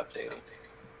up just updating.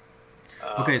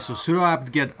 Okay, so sudo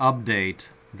apt-get update,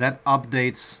 that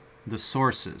updates the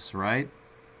sources, right?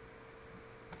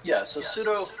 Yeah, so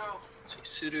sudo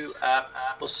sudo app.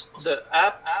 Well, the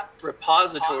app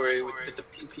repository with the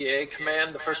PPA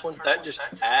command, the first one, that just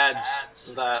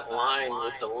adds that line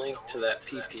with the link to that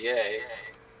PPA,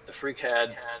 the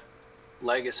FreeCAD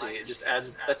legacy. It just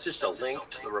adds, that's just a link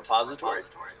to the repository.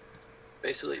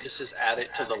 Basically, it just says add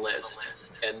it to the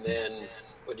list. And then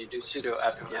when you do sudo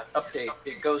apt-get update,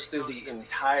 it goes through the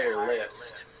entire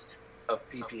list of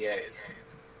PPAs.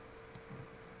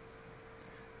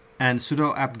 And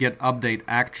sudo apt-get update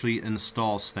actually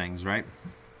installs things, right?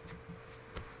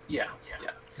 Yeah.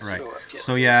 Right.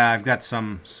 So yeah, I've got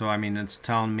some. So I mean, it's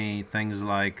telling me things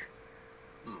like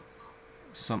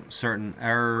some certain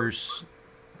errors,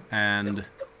 and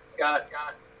got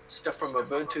stuff from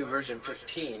Ubuntu version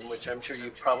 15, which I'm sure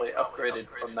you probably upgraded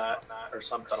from that or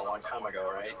something a long time ago,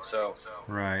 right? So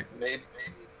right.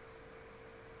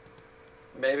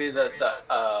 Maybe the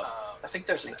I think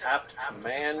there's an apt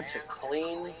command to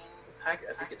clean the packet.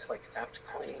 I think it's like apt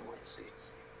clean. Let's see.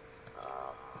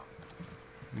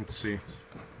 Let's see.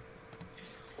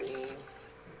 Clean.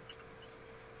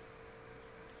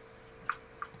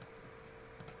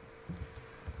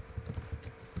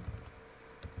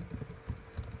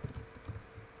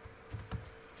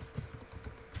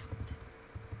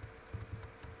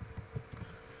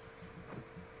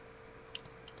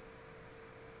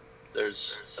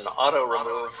 There's an auto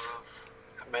remove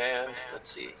command. Let's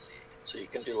see. So you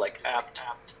can do like apt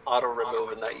auto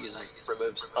remove, and that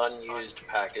removes unused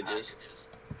packages.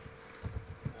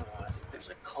 I think there's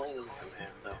a clean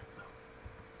command though.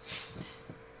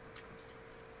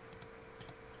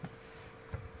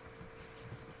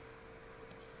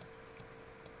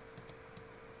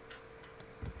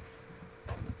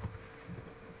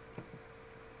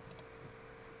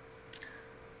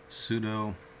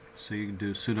 Sudo. So you can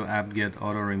do sudo apt-get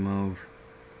auto remove.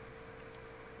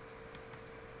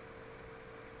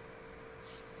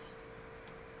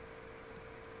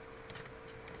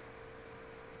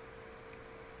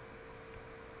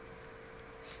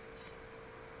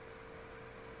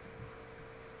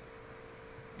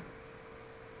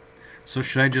 So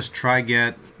should I just try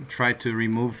to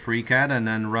remove FreeCAD and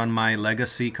then run my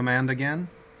legacy command again?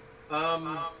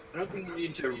 I don't think you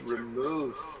need to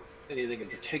remove anything in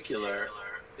particular.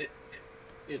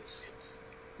 It's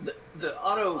the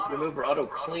auto remove or auto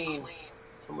clean.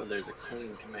 Somewhere there's a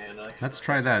clean command. Let's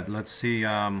try that. Let's see.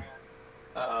 That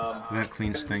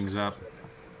cleans things up.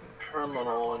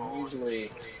 Terminal, and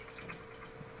usually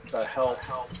the help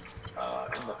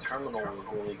in the terminal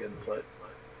is really good. But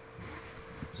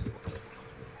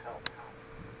help.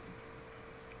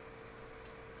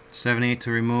 78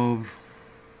 to remove.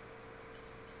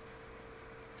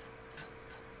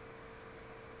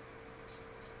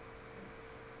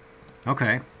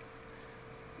 Okay.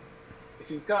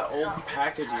 If you've got old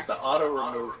packages, the auto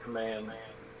remove command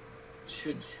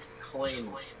should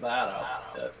clean that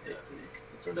up.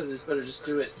 Sometimes it's better just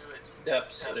do it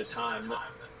steps at a time.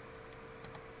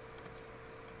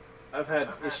 I've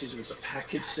had issues with the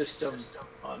package system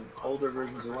on older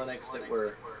versions of Linux that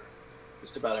were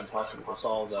just about impossible to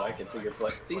solve that I can figure.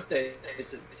 But these days,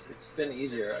 it's been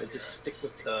easier. I just stick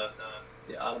with the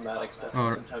automatic stuff.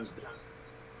 And sometimes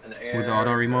an error. With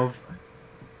auto remove?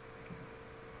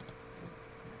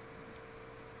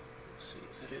 Let's see.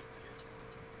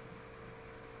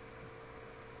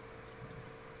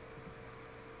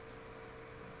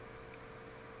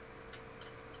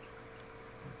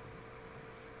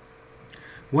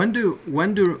 When do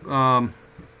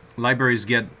libraries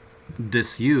get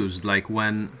disused? Like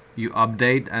when you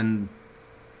update, and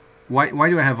why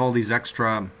do I have all these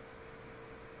extra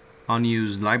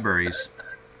unused libraries?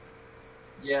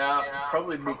 Yeah,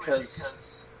 probably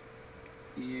because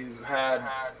you had,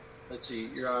 let's see,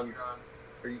 you're on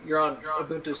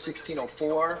Ubuntu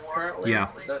 16.04 currently? Yeah.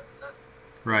 Is that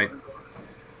right?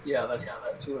 Yeah, that's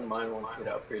two in mine wants me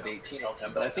to upgrade to 18 all the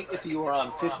time. But I think if you were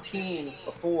on 15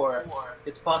 before,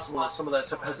 it's possible that some of that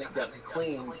stuff hasn't gotten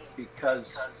cleaned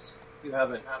because you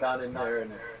haven't got in there,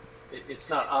 and it's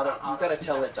not auto. You've got to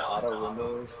tell it to auto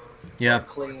remove. Yeah.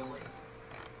 Clean.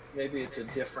 Maybe it's a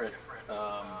different.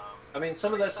 I mean,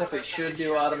 some of that stuff it should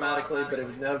do automatically, but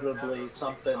inevitably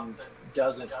something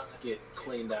doesn't get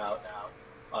cleaned out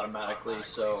automatically.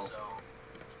 So,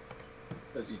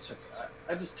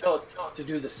 I just tell it to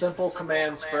do the simple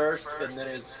commands first, and then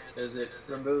as it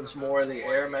removes more of the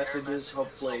error messages,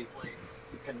 hopefully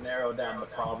you can narrow down the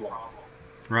problem.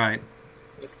 Right.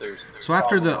 If there's so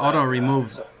after the auto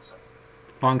remove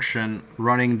function,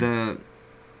 running the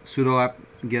sudo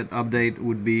apt-get update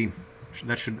would be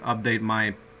that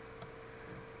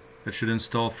should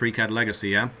install FreeCAD Legacy,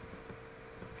 yeah?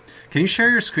 Can you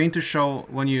share your screen to show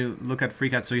when you look at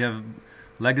FreeCAD so you have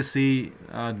Legacy,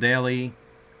 Daily,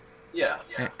 Yeah.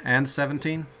 and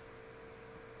 17.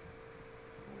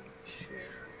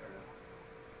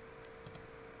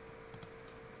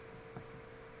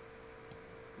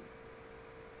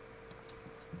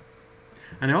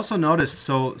 And I also noticed,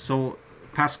 so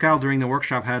Pascal during the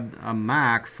workshop had a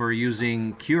Mac for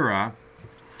using Cura.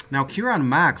 Now Cura on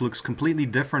Mac looks completely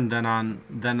different than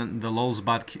the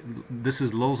Lulzbot. This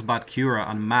is Lulzbot Cura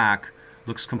on Mac.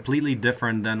 Looks completely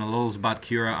different than a Lulzbot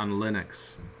Cura on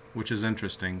Linux, which is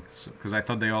interesting because I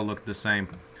thought they all looked the same.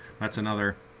 That's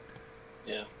another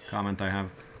comment I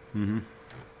have.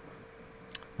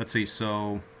 Let's see.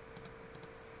 So,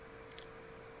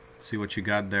 let's see what you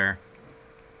got there.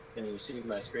 Can you see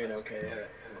my screen okay? I don't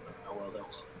know how well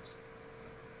that's...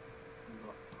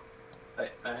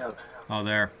 I have... Oh,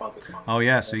 there. Oh,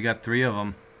 yeah, so you got 3 of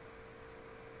them.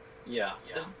 Yeah.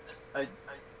 I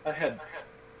had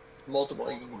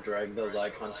multiple... You can drag those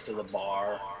icons to the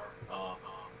bar on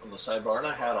the sidebar, and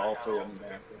I had all 3 of them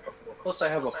there before. Plus, I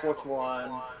have a 4th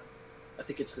one. I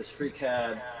think it's this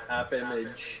FreeCAD app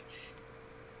image.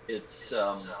 It's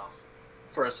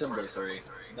for Assembly 3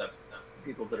 that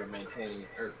people that are maintaining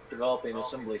or developing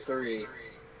Assembly 3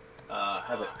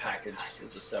 have it packaged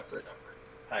as a separate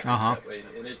package that way.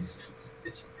 And it's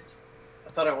I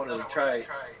thought I wanted to try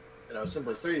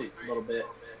Assembly 3 a little bit,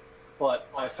 but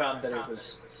I found that it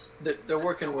was they're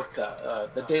working with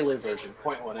the daily version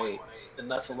 0.18, and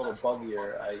that's a little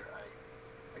buggier. I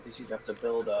guess you'd have to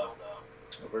build a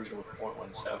version with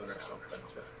 0.17 or something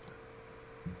to...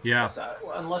 Yeah.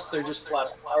 Unless they're just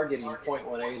flat targeting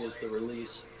 0.18 as the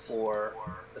release for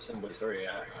Assembly 3.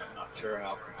 I'm not sure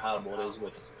how compatible it is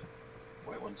with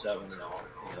 0.17 and all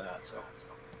of that. So,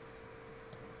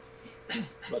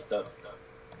 but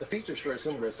the features for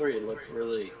Assembly 3 looked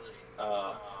really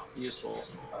useful.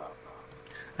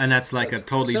 And that's like a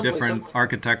totally different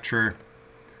architecture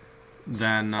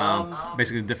than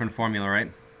basically a different formula,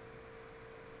 right?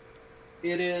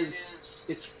 It is.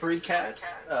 It's FreeCAD.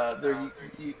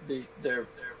 They're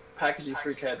packaging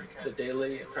FreeCAD the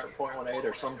daily 0.18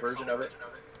 or some version of it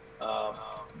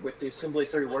with the Assembly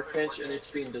 3 workbench, and it's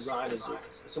being designed as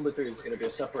Assembly 3 is going to be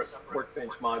a separate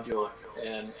workbench module.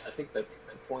 And I think that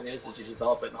the point is that you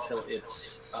develop it until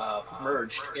it's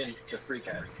merged into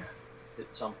FreeCAD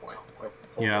at some point, or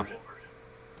full version.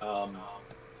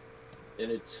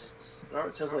 And it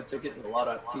sounds like they're getting a lot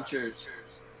of features.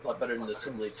 A lot better than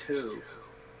Assembly 2.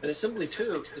 And Assembly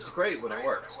 2 is great when it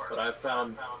works, but I've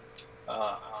found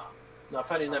not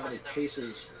finding that many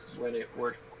cases when it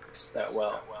works that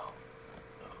well.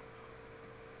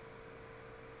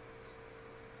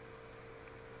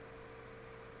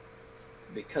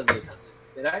 Because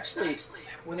it actually,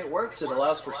 when it works, it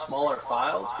allows for smaller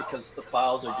files because the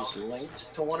files are just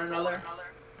linked to one another.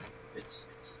 It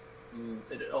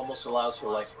almost allows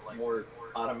for like more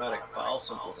automatic file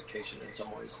simplification in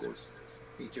some ways. There's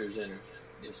features in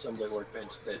the Assembly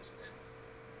Workbench that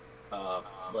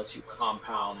lets you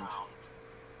compound,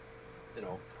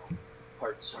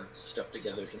 parts and stuff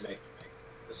together to make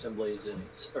assemblies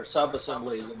or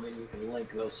sub-assemblies, and then you can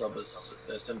link those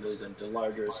sub-assemblies into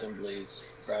larger assemblies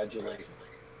gradually,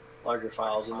 larger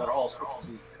files, and they're all supposed to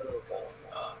be editable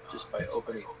just by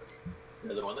opening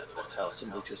the other one. That's how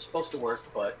Assembly 2 is supposed to work,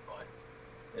 but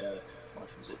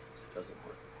sometimes it doesn't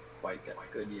work quite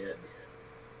good yet.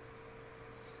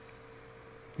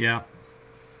 Yeah.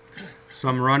 So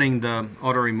I'm running the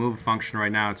auto remove function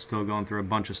right now. It's still going through a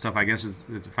bunch of stuff. I guess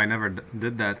if I never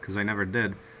did that, because I never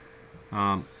did,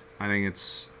 I think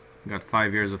it's got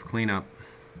 5 years of cleanup.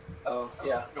 Oh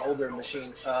yeah, an older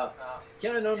machine. Yeah,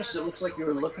 I noticed it looked like you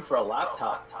were looking for a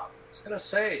laptop. I was gonna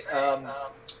say,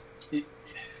 if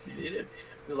you needed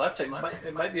a laptop,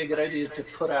 it might be a good idea to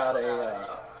put out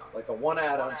a one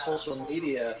ad on social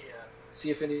media, see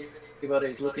if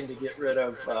anybody's looking to get rid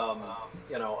of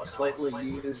a slightly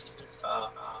used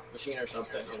machine or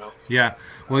something. Yeah.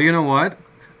 Well, you know what?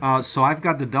 So I've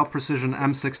got the Dell Precision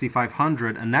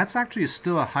M6500, and that's actually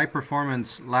still a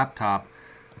high-performance laptop.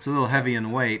 It's a little heavy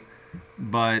in weight,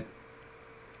 but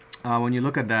when you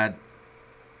look at that,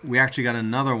 we actually got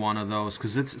another one of those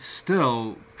because it's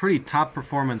still pretty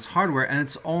top-performance hardware, and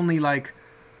it's only like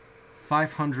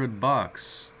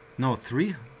 $500. No,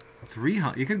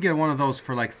 300. You could get one of those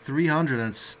for like 300, and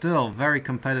it's still very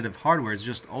competitive hardware. It's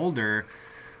just older,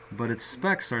 but its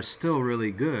specs are still really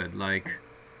good. Like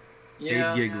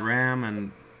 8 gig RAM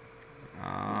and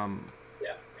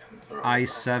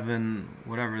i7,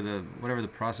 whatever the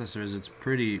processor is. It's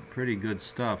pretty good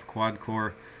stuff. Quad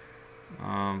core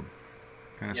kind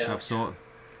of stuff. So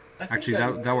actually,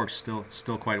 that works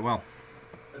still quite well.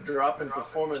 A drop in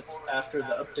performance after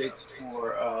the updates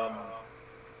for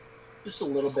Just a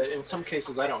little bit. In some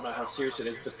cases, I don't know how serious it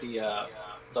is, but the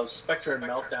those Spectre and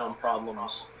Meltdown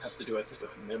problems have to do, I think,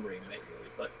 with memory mainly.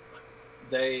 But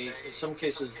they, in some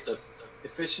cases, the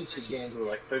efficiency gains were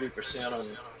like 30%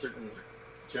 on certain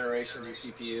generations of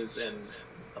CPUs, and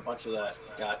a bunch of that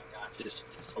got just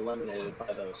eliminated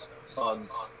by those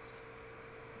bugs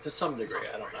to some degree.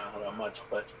 I don't know how much,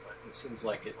 but it seems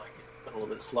like it's been a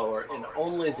little bit slower. And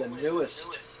only the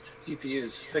newest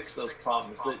CPUs fix those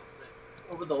problems. That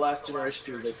over the last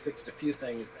generation, they fixed a few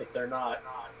things, but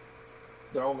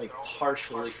they're only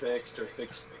partially fixed or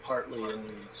fixed partly in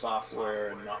software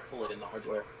and not fully in the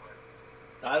hardware.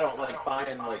 I don't like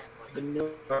buying like the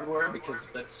new hardware because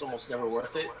that's almost never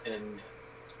worth it, and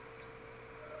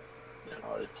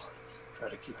it's try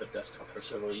to keep a desktop for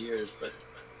several years, but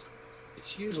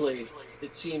it's usually,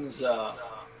 it seems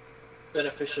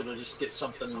beneficial to just get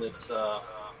something that's a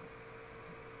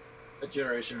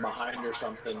generation behind or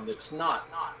something that's not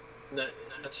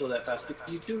so that fast,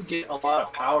 because you do get a lot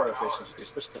of power efficiency,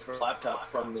 especially for a laptop,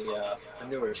 from the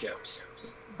newer chips.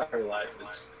 Battery life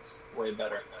is way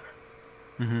better.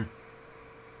 Mm-hmm.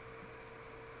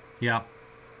 Yeah.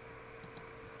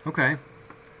 Okay.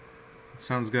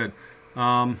 Sounds good.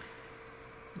 All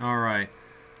right.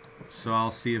 So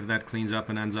I'll see if that cleans up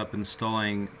and ends up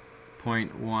installing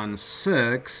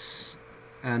 0.16,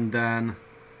 and then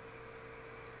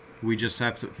we just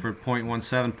have to, for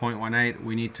 0.17, 0.18,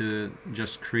 we need to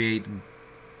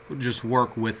just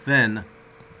work within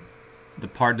the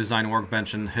part design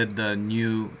workbench and hit the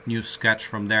new sketch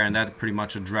from there, and that pretty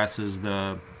much addresses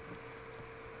the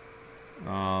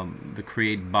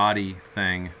create body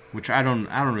thing, which I don't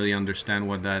really understand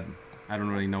what that, I don't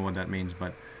really know what that means,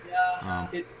 but yeah,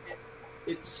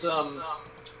 it's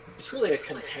really a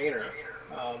container.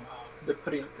 They're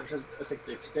putting, because I think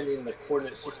they're extending the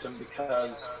coordinate system,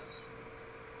 because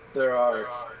there are,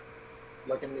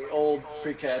 like in the old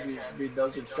FreeCAD, you read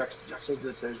those instructions, it says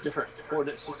that there's different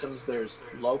coordinate systems. There's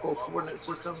local coordinate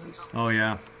systems. Oh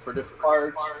yeah. For different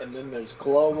parts, and then there's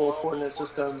global coordinate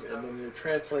system, and then you're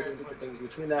translating different things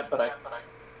between that. But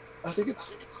I think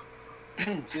it's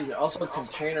excuse me, also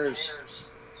containers,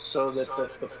 so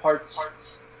that the parts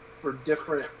for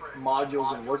different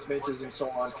modules and workbenches and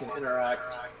so on can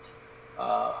interact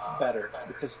better,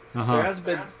 because there has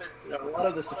been a lot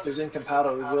of this, if there's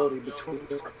incompatibility between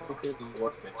different functions and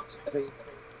workbenches. I think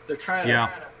they're trying to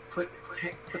put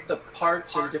the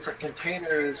parts in different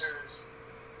containers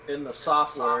in the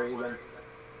software even,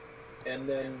 and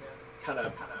then kind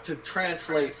of to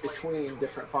translate between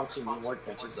different functions and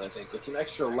workbenches. I think it's an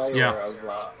extra layer of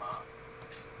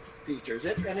features.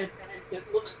 It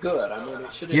looks good. I mean,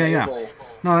 it should enable.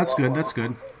 No, that's good. That's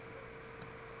good.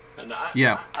 And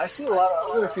I see a lot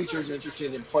of other features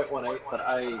interesting in 0.18, but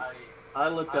I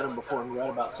looked at them before and read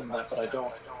about some of that, but I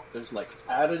don't. There's like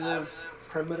additive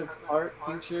primitive part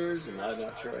features, and I'm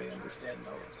not sure I understand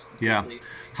those. Yeah.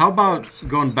 How about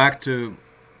going back to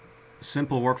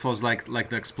simple workflows like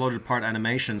the exploded part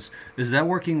animations? Is that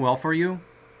working well for you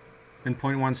in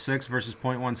 0.16 versus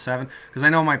 0.17? Because I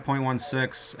know my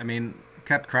 0.16, I mean,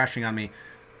 kept crashing on me.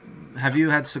 Have you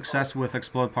had success with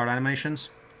exploded part animations?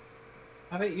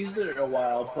 I haven't used it in a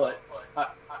while, but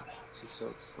let's see. So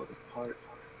exploded part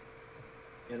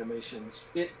animations.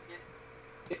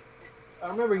 I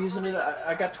remember using it.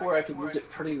 I got to where I could use it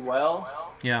pretty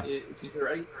well. Yeah. If you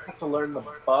have to learn the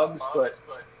bugs, but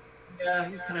yeah,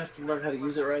 you kind of have to learn how to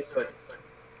use it right. But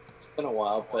it's been a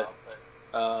while. But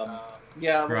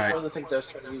yeah, one of the things I was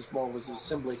trying to use more was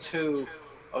Assembly 2.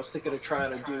 I was thinking of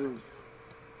trying to do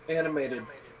animated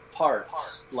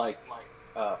parts like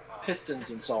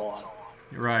pistons and so on.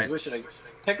 Right.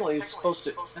 Technically, it's supposed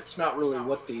to. That's not really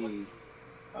what the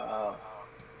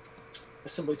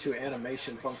Assembly 2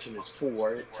 animation function is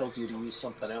for. It tells you to use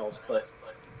something else, but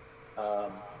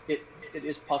it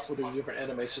is possible to do different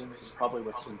animations, probably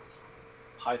with some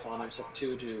Python and stuff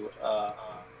too, to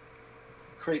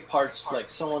create parts like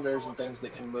cylinders and things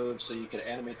that can move, so you can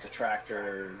animate the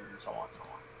tractor and so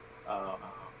on.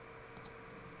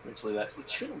 Eventually, that it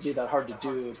shouldn't be that hard to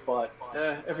do, but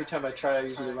every time I try, I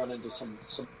usually run into some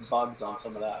bugs on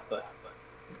some of that. But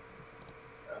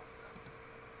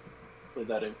hopefully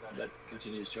that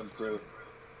continues to improve.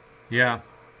 Yeah.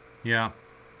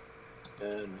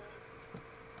 And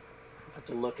I have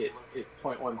to look at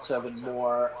 0.17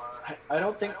 more. I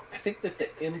think that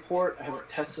the import, I haven't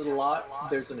tested a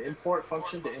lot. There's an import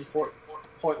function to import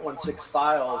 0.16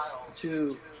 files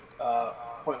to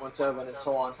 0.17 and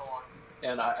so on.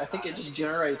 And I think it just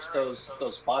generates those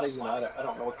bodies, and I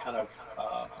don't know what kind of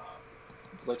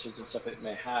glitches and stuff it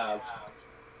may have.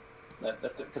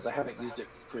 That's it, because I haven't used it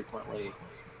frequently.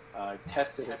 I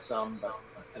tested it some, but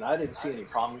and I didn't see any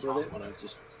problems with it when I was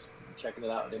just checking it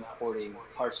out and importing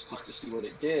parts just to see what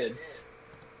it did.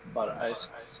 But I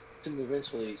assume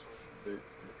eventually there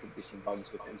could be some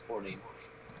bugs with importing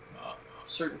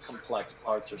certain complex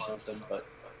parts or something. But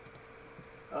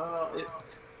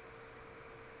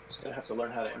it's going to have to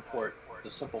learn how to import the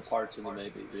simple parts and then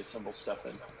maybe reassemble stuff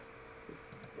in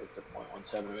with the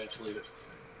 0.17 eventually. But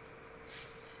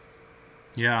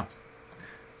yeah.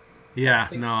 Yeah,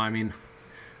 no, I mean,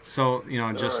 so, you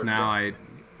know, just now I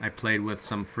played with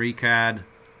some FreeCAD.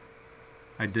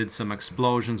 I did some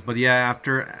explosions, but yeah,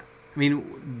 after, I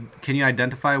mean, can you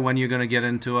identify when you're going to get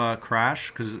into a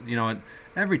crash? Because, you know,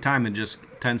 every time it just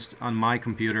tends to, on my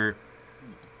computer,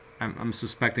 I'm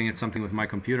suspecting it's something with my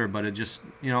computer, but it just,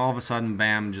 you know, all of a sudden,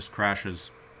 bam, just crashes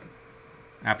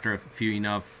after a few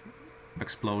enough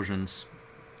explosions.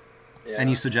 Yeah.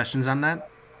 Any suggestions on that?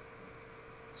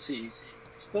 Let's see.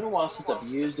 It's been a while since I've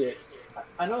used it.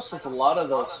 I know since a lot of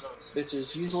those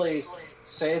bitches usually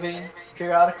saving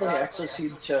periodically actually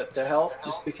seem to help,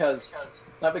 just because,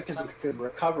 not because it could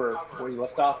recover where you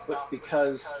left off, but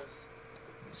because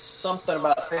something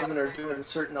about saving or doing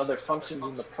certain other functions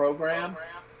in the program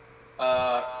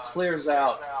clears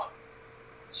out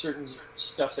certain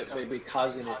stuff that may be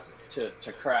causing it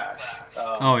to crash.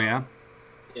 Oh, yeah?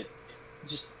 It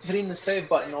just hitting the save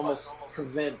button almost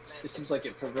prevents, it seems like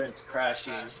it prevents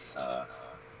crashing,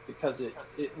 because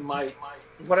it might,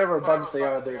 whatever bugs they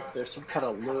are, there's some kind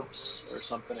of loops or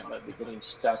something it might be getting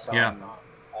stuck on. Yeah.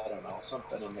 I don't know,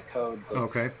 something in the code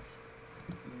that's, okay.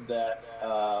 that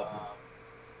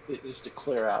it needs to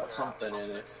clear out something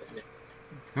in it. And it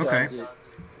okay. does it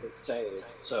save.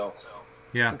 So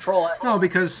yeah. Control X. No,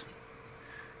 because,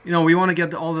 you know, we want to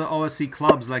get all the OSC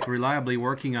clubs like reliably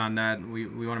working on that. We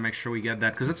want to make sure we get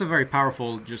that, because it's a very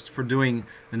powerful, just for doing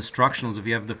instructionals. If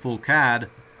you have the full CAD,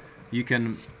 you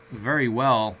can very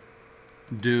well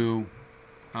do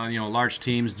you know, large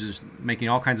teams, just making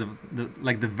all kinds of the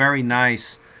very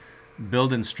nice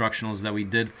build instructionals that we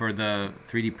did for the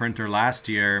 3D printer last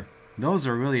year. Those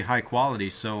are really high quality,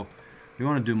 so we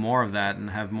want to do more of that and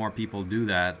have more people do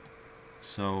that.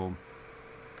 So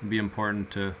it'd be important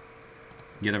to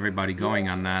get everybody going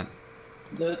on that.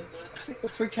 I think the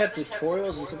FreeCAD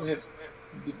tutorials and stuff, we have,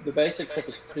 the basic stuff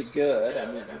is pretty good. I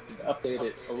mean, we could update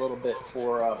it a little bit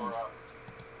for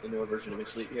the newer version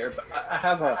eventually here. But I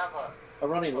have a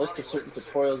running list of certain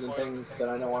tutorials and things that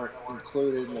I know aren't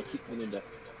included, and I keep meaning to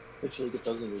eventually get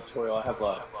those in the tutorial. I have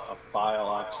a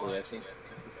file, actually. I think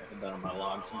I had that on my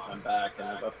log some time back, and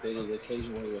I've updated it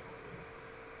occasionally with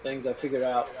things I figured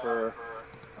out for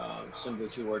Assembly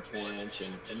 2 Workbench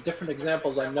and different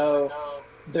examples. I know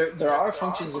there are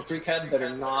functions in FreeCAD that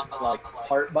are not like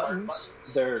part buttons.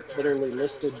 They're literally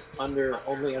listed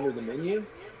only under the menu.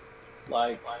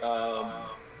 Like,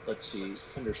 let's see,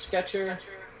 under Sketcher.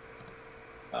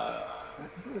 I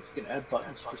don't know if you can add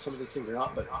buttons for some of these things or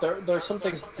not, but there are some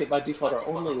things that by default are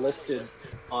only listed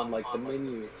on like the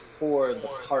menu for the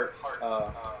part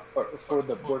or for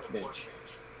the workbench.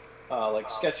 Like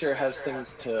Sketcher has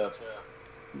things to,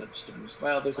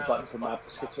 well, there's a button for map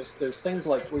sketches. There's things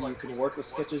like where you can work with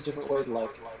sketches different ways,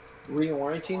 like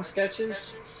reorienting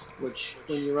sketches, which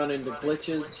when you run into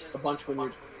glitches a bunch when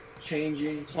you're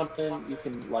changing something, you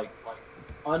can like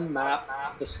unmap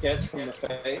the sketch from the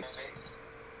face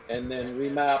and then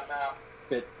remap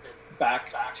it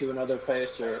back to another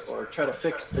face, or try to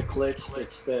fix the glitch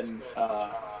that's been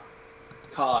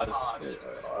caused.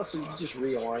 Also, you can just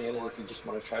reorient it if you just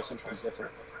want to try something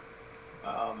different.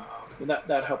 And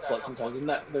that helps a lot sometimes, and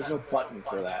there's no button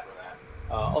for that.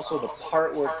 Also, the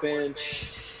part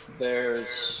workbench,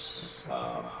 there's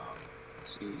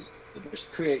let's see, there's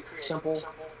create simple.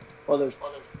 Well, there's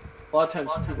a lot of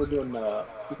times people are doing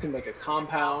you can make a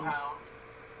compound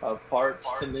of parts,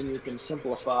 and then you can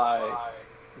simplify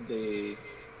the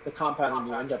compound, and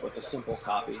you end up with a simple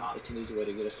copy. It's an easy way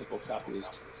to get a simple copy is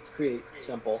to create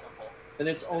simple, and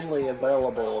it's only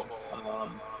available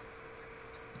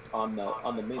on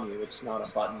the menu. It's not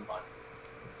a button.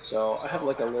 So I have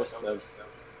like a list of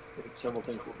several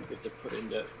things that we get to put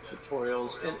into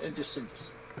tutorials, and just some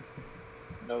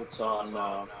notes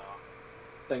on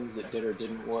things that did or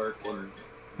didn't work, and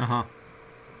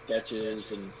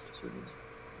sketches, and certain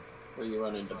where you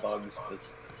run into bugs.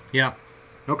 Yeah.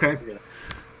 Okay.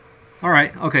 All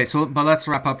right. Okay. So, but let's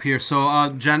wrap up here. So,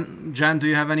 Jen, do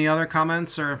you have any other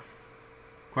comments or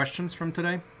questions from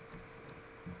today?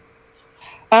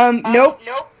 Nope.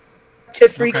 To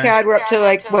FreeCAD, we're up to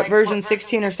like what version,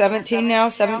 16 or 17 now?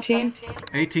 17.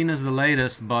 18 is the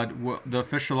latest, but the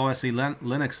official OSE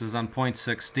Linux is on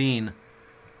 0.16,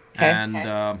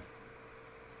 and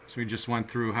So we just went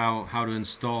through how to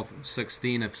install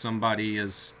 16 if somebody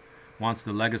wants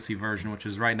the legacy version, which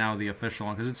is right now the official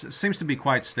one, because it seems to be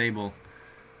quite stable,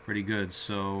 pretty good.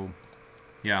 So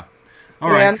yeah,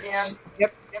 all right.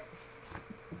 Yep.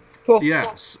 Cool.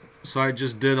 Yeah, so I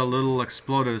just did a little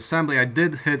exploded assembly. I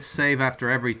did hit save after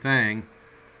everything,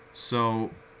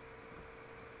 so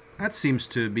that seems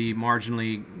to be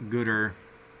marginally gooder,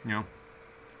 you know,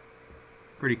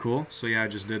 pretty cool. So yeah, I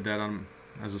just did that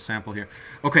as a sample here.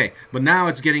 Okay, but now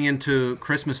it's getting into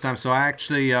Christmas time, so I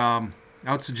actually I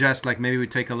would suggest like maybe we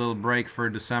take a little break for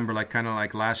December, like kind of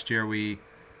like last year we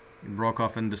broke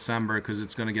off in December because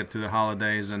it's going to get to the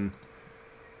holidays and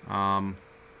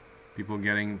people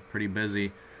getting pretty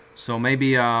busy. So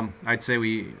maybe I'd say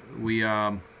we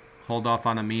hold off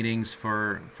on the meetings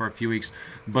for a few weeks,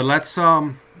 but let's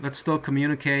still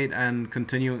communicate and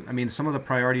continue. I mean, some of the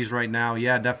priorities right now,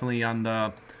 yeah, definitely on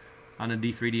the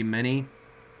D3D Mini,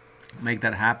 make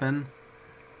that happen.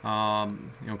 You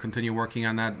know, continue working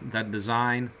on that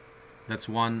design. That's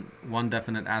one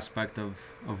definite aspect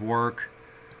of work.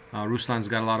 Ruslan's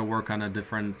got a lot of work on a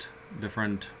different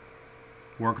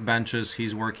workbenches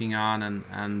he's working on,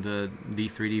 and the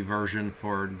D3D version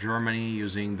for Germany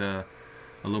using the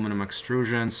aluminum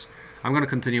extrusions. I'm going to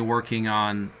continue working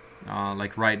on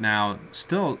like right now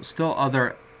still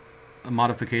other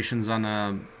modifications on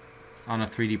a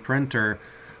 3D printer,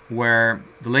 where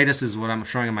the latest is what I'm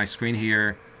showing on my screen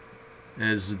here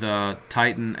is the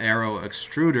Titan Aero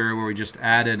extruder, where we just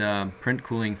added a print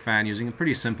cooling fan using a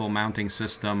pretty simple mounting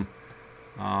system,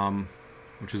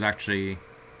 which is actually,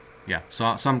 yeah,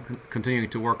 so I'm continuing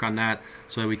to work on that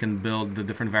so that we can build the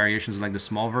different variations, like the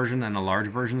small version and the large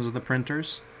versions of the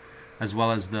printers, as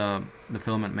well as the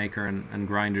filament maker and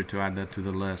grinder to add that to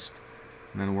the list,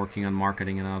 and then working on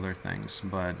marketing and other things.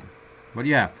 But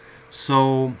yeah,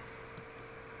 so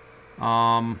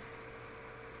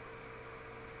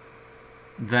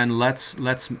then let's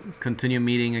continue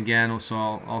meeting again. So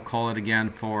I'll call it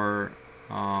again for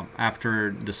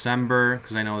after December,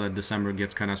 because I know that December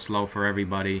gets kind of slow for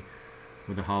everybody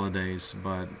with the holidays.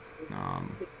 But yeah,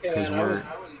 and I was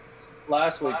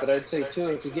last week, but I'd say too,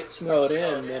 if you get snowed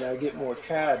in, then I get more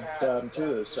CAD done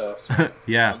too. So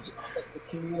yeah, I'll just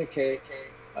communicate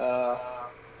once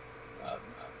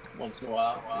in a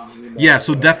while. Yeah,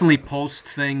 so definitely post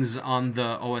things on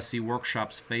the OSE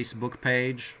Workshops Facebook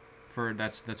page.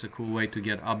 That's a cool way to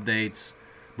get updates.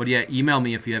 But yeah, email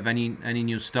me if you have any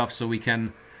new stuff, so we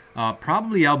can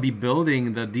probably I'll be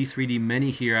building the D3D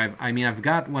Mini here. I mean I've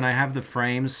got, when I have the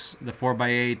frames, the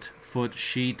 4x8 foot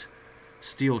sheet,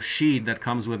 steel sheet that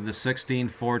comes with the 16,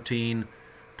 14,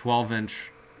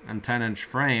 12-inch and 10-inch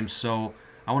frames. So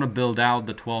I want to build out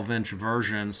the 12-inch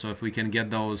version. So if we can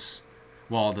get those,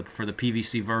 well, for the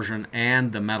PVC version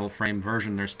and the metal frame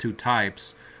version, there's two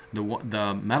types.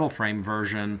 The metal frame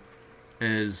version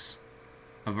is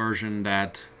a version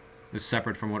that is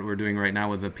separate from what we're doing right now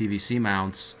with the PVC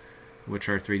mounts, which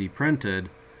are 3D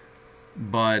printed.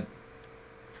 But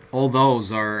all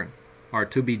those are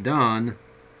to be done.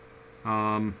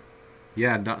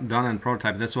 Yeah, done in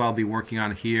prototype. That's what I'll be working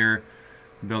on here,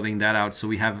 building that out. So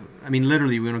we have, I mean,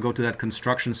 literally, we want to go to that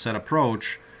construction set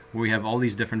approach where we have all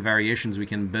these different variations we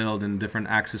can build in different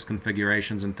axis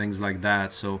configurations and things like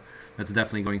that. So that's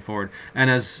definitely going forward. And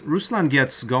as Ruslan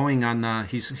gets going on,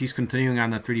 he's continuing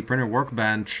on the 3D printer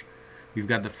workbench. We've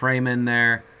got the frame in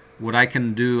there. What I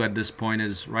can do at this point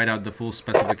is write out the full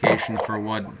specification for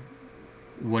what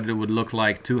it would look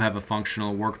like to have a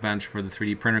functional workbench for the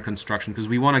 3D printer construction, because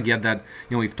we want to get that,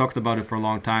 you know, we've talked about it for a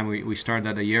long time. We started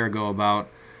that a year ago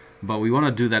but we want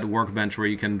to do that workbench where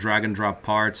you can drag and drop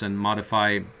parts and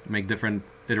modify, make different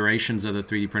iterations of the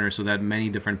 3D printer so that many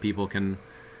different people can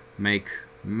make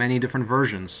many different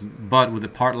versions, but with the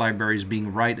part libraries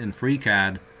being right in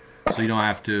FreeCAD, so you don't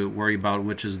have to worry about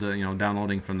which is the, you know,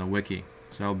 downloading from the wiki.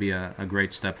 So that'll be a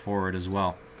great step forward as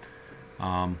well.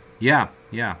 Yeah.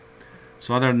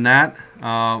 So other than that,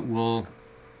 we'll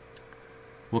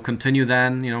continue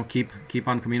then, you know, keep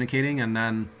on communicating, and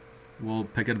then we'll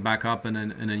pick it back up in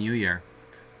a new year.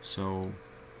 So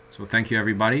thank you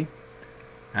everybody,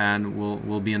 and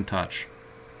we'll be in touch,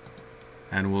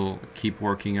 and we'll keep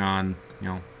working on, you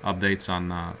know, updates on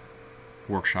the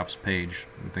workshops page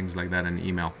and things like that in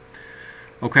email.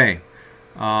 Okay,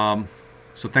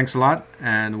 so thanks a lot,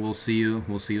 and we'll see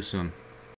you soon.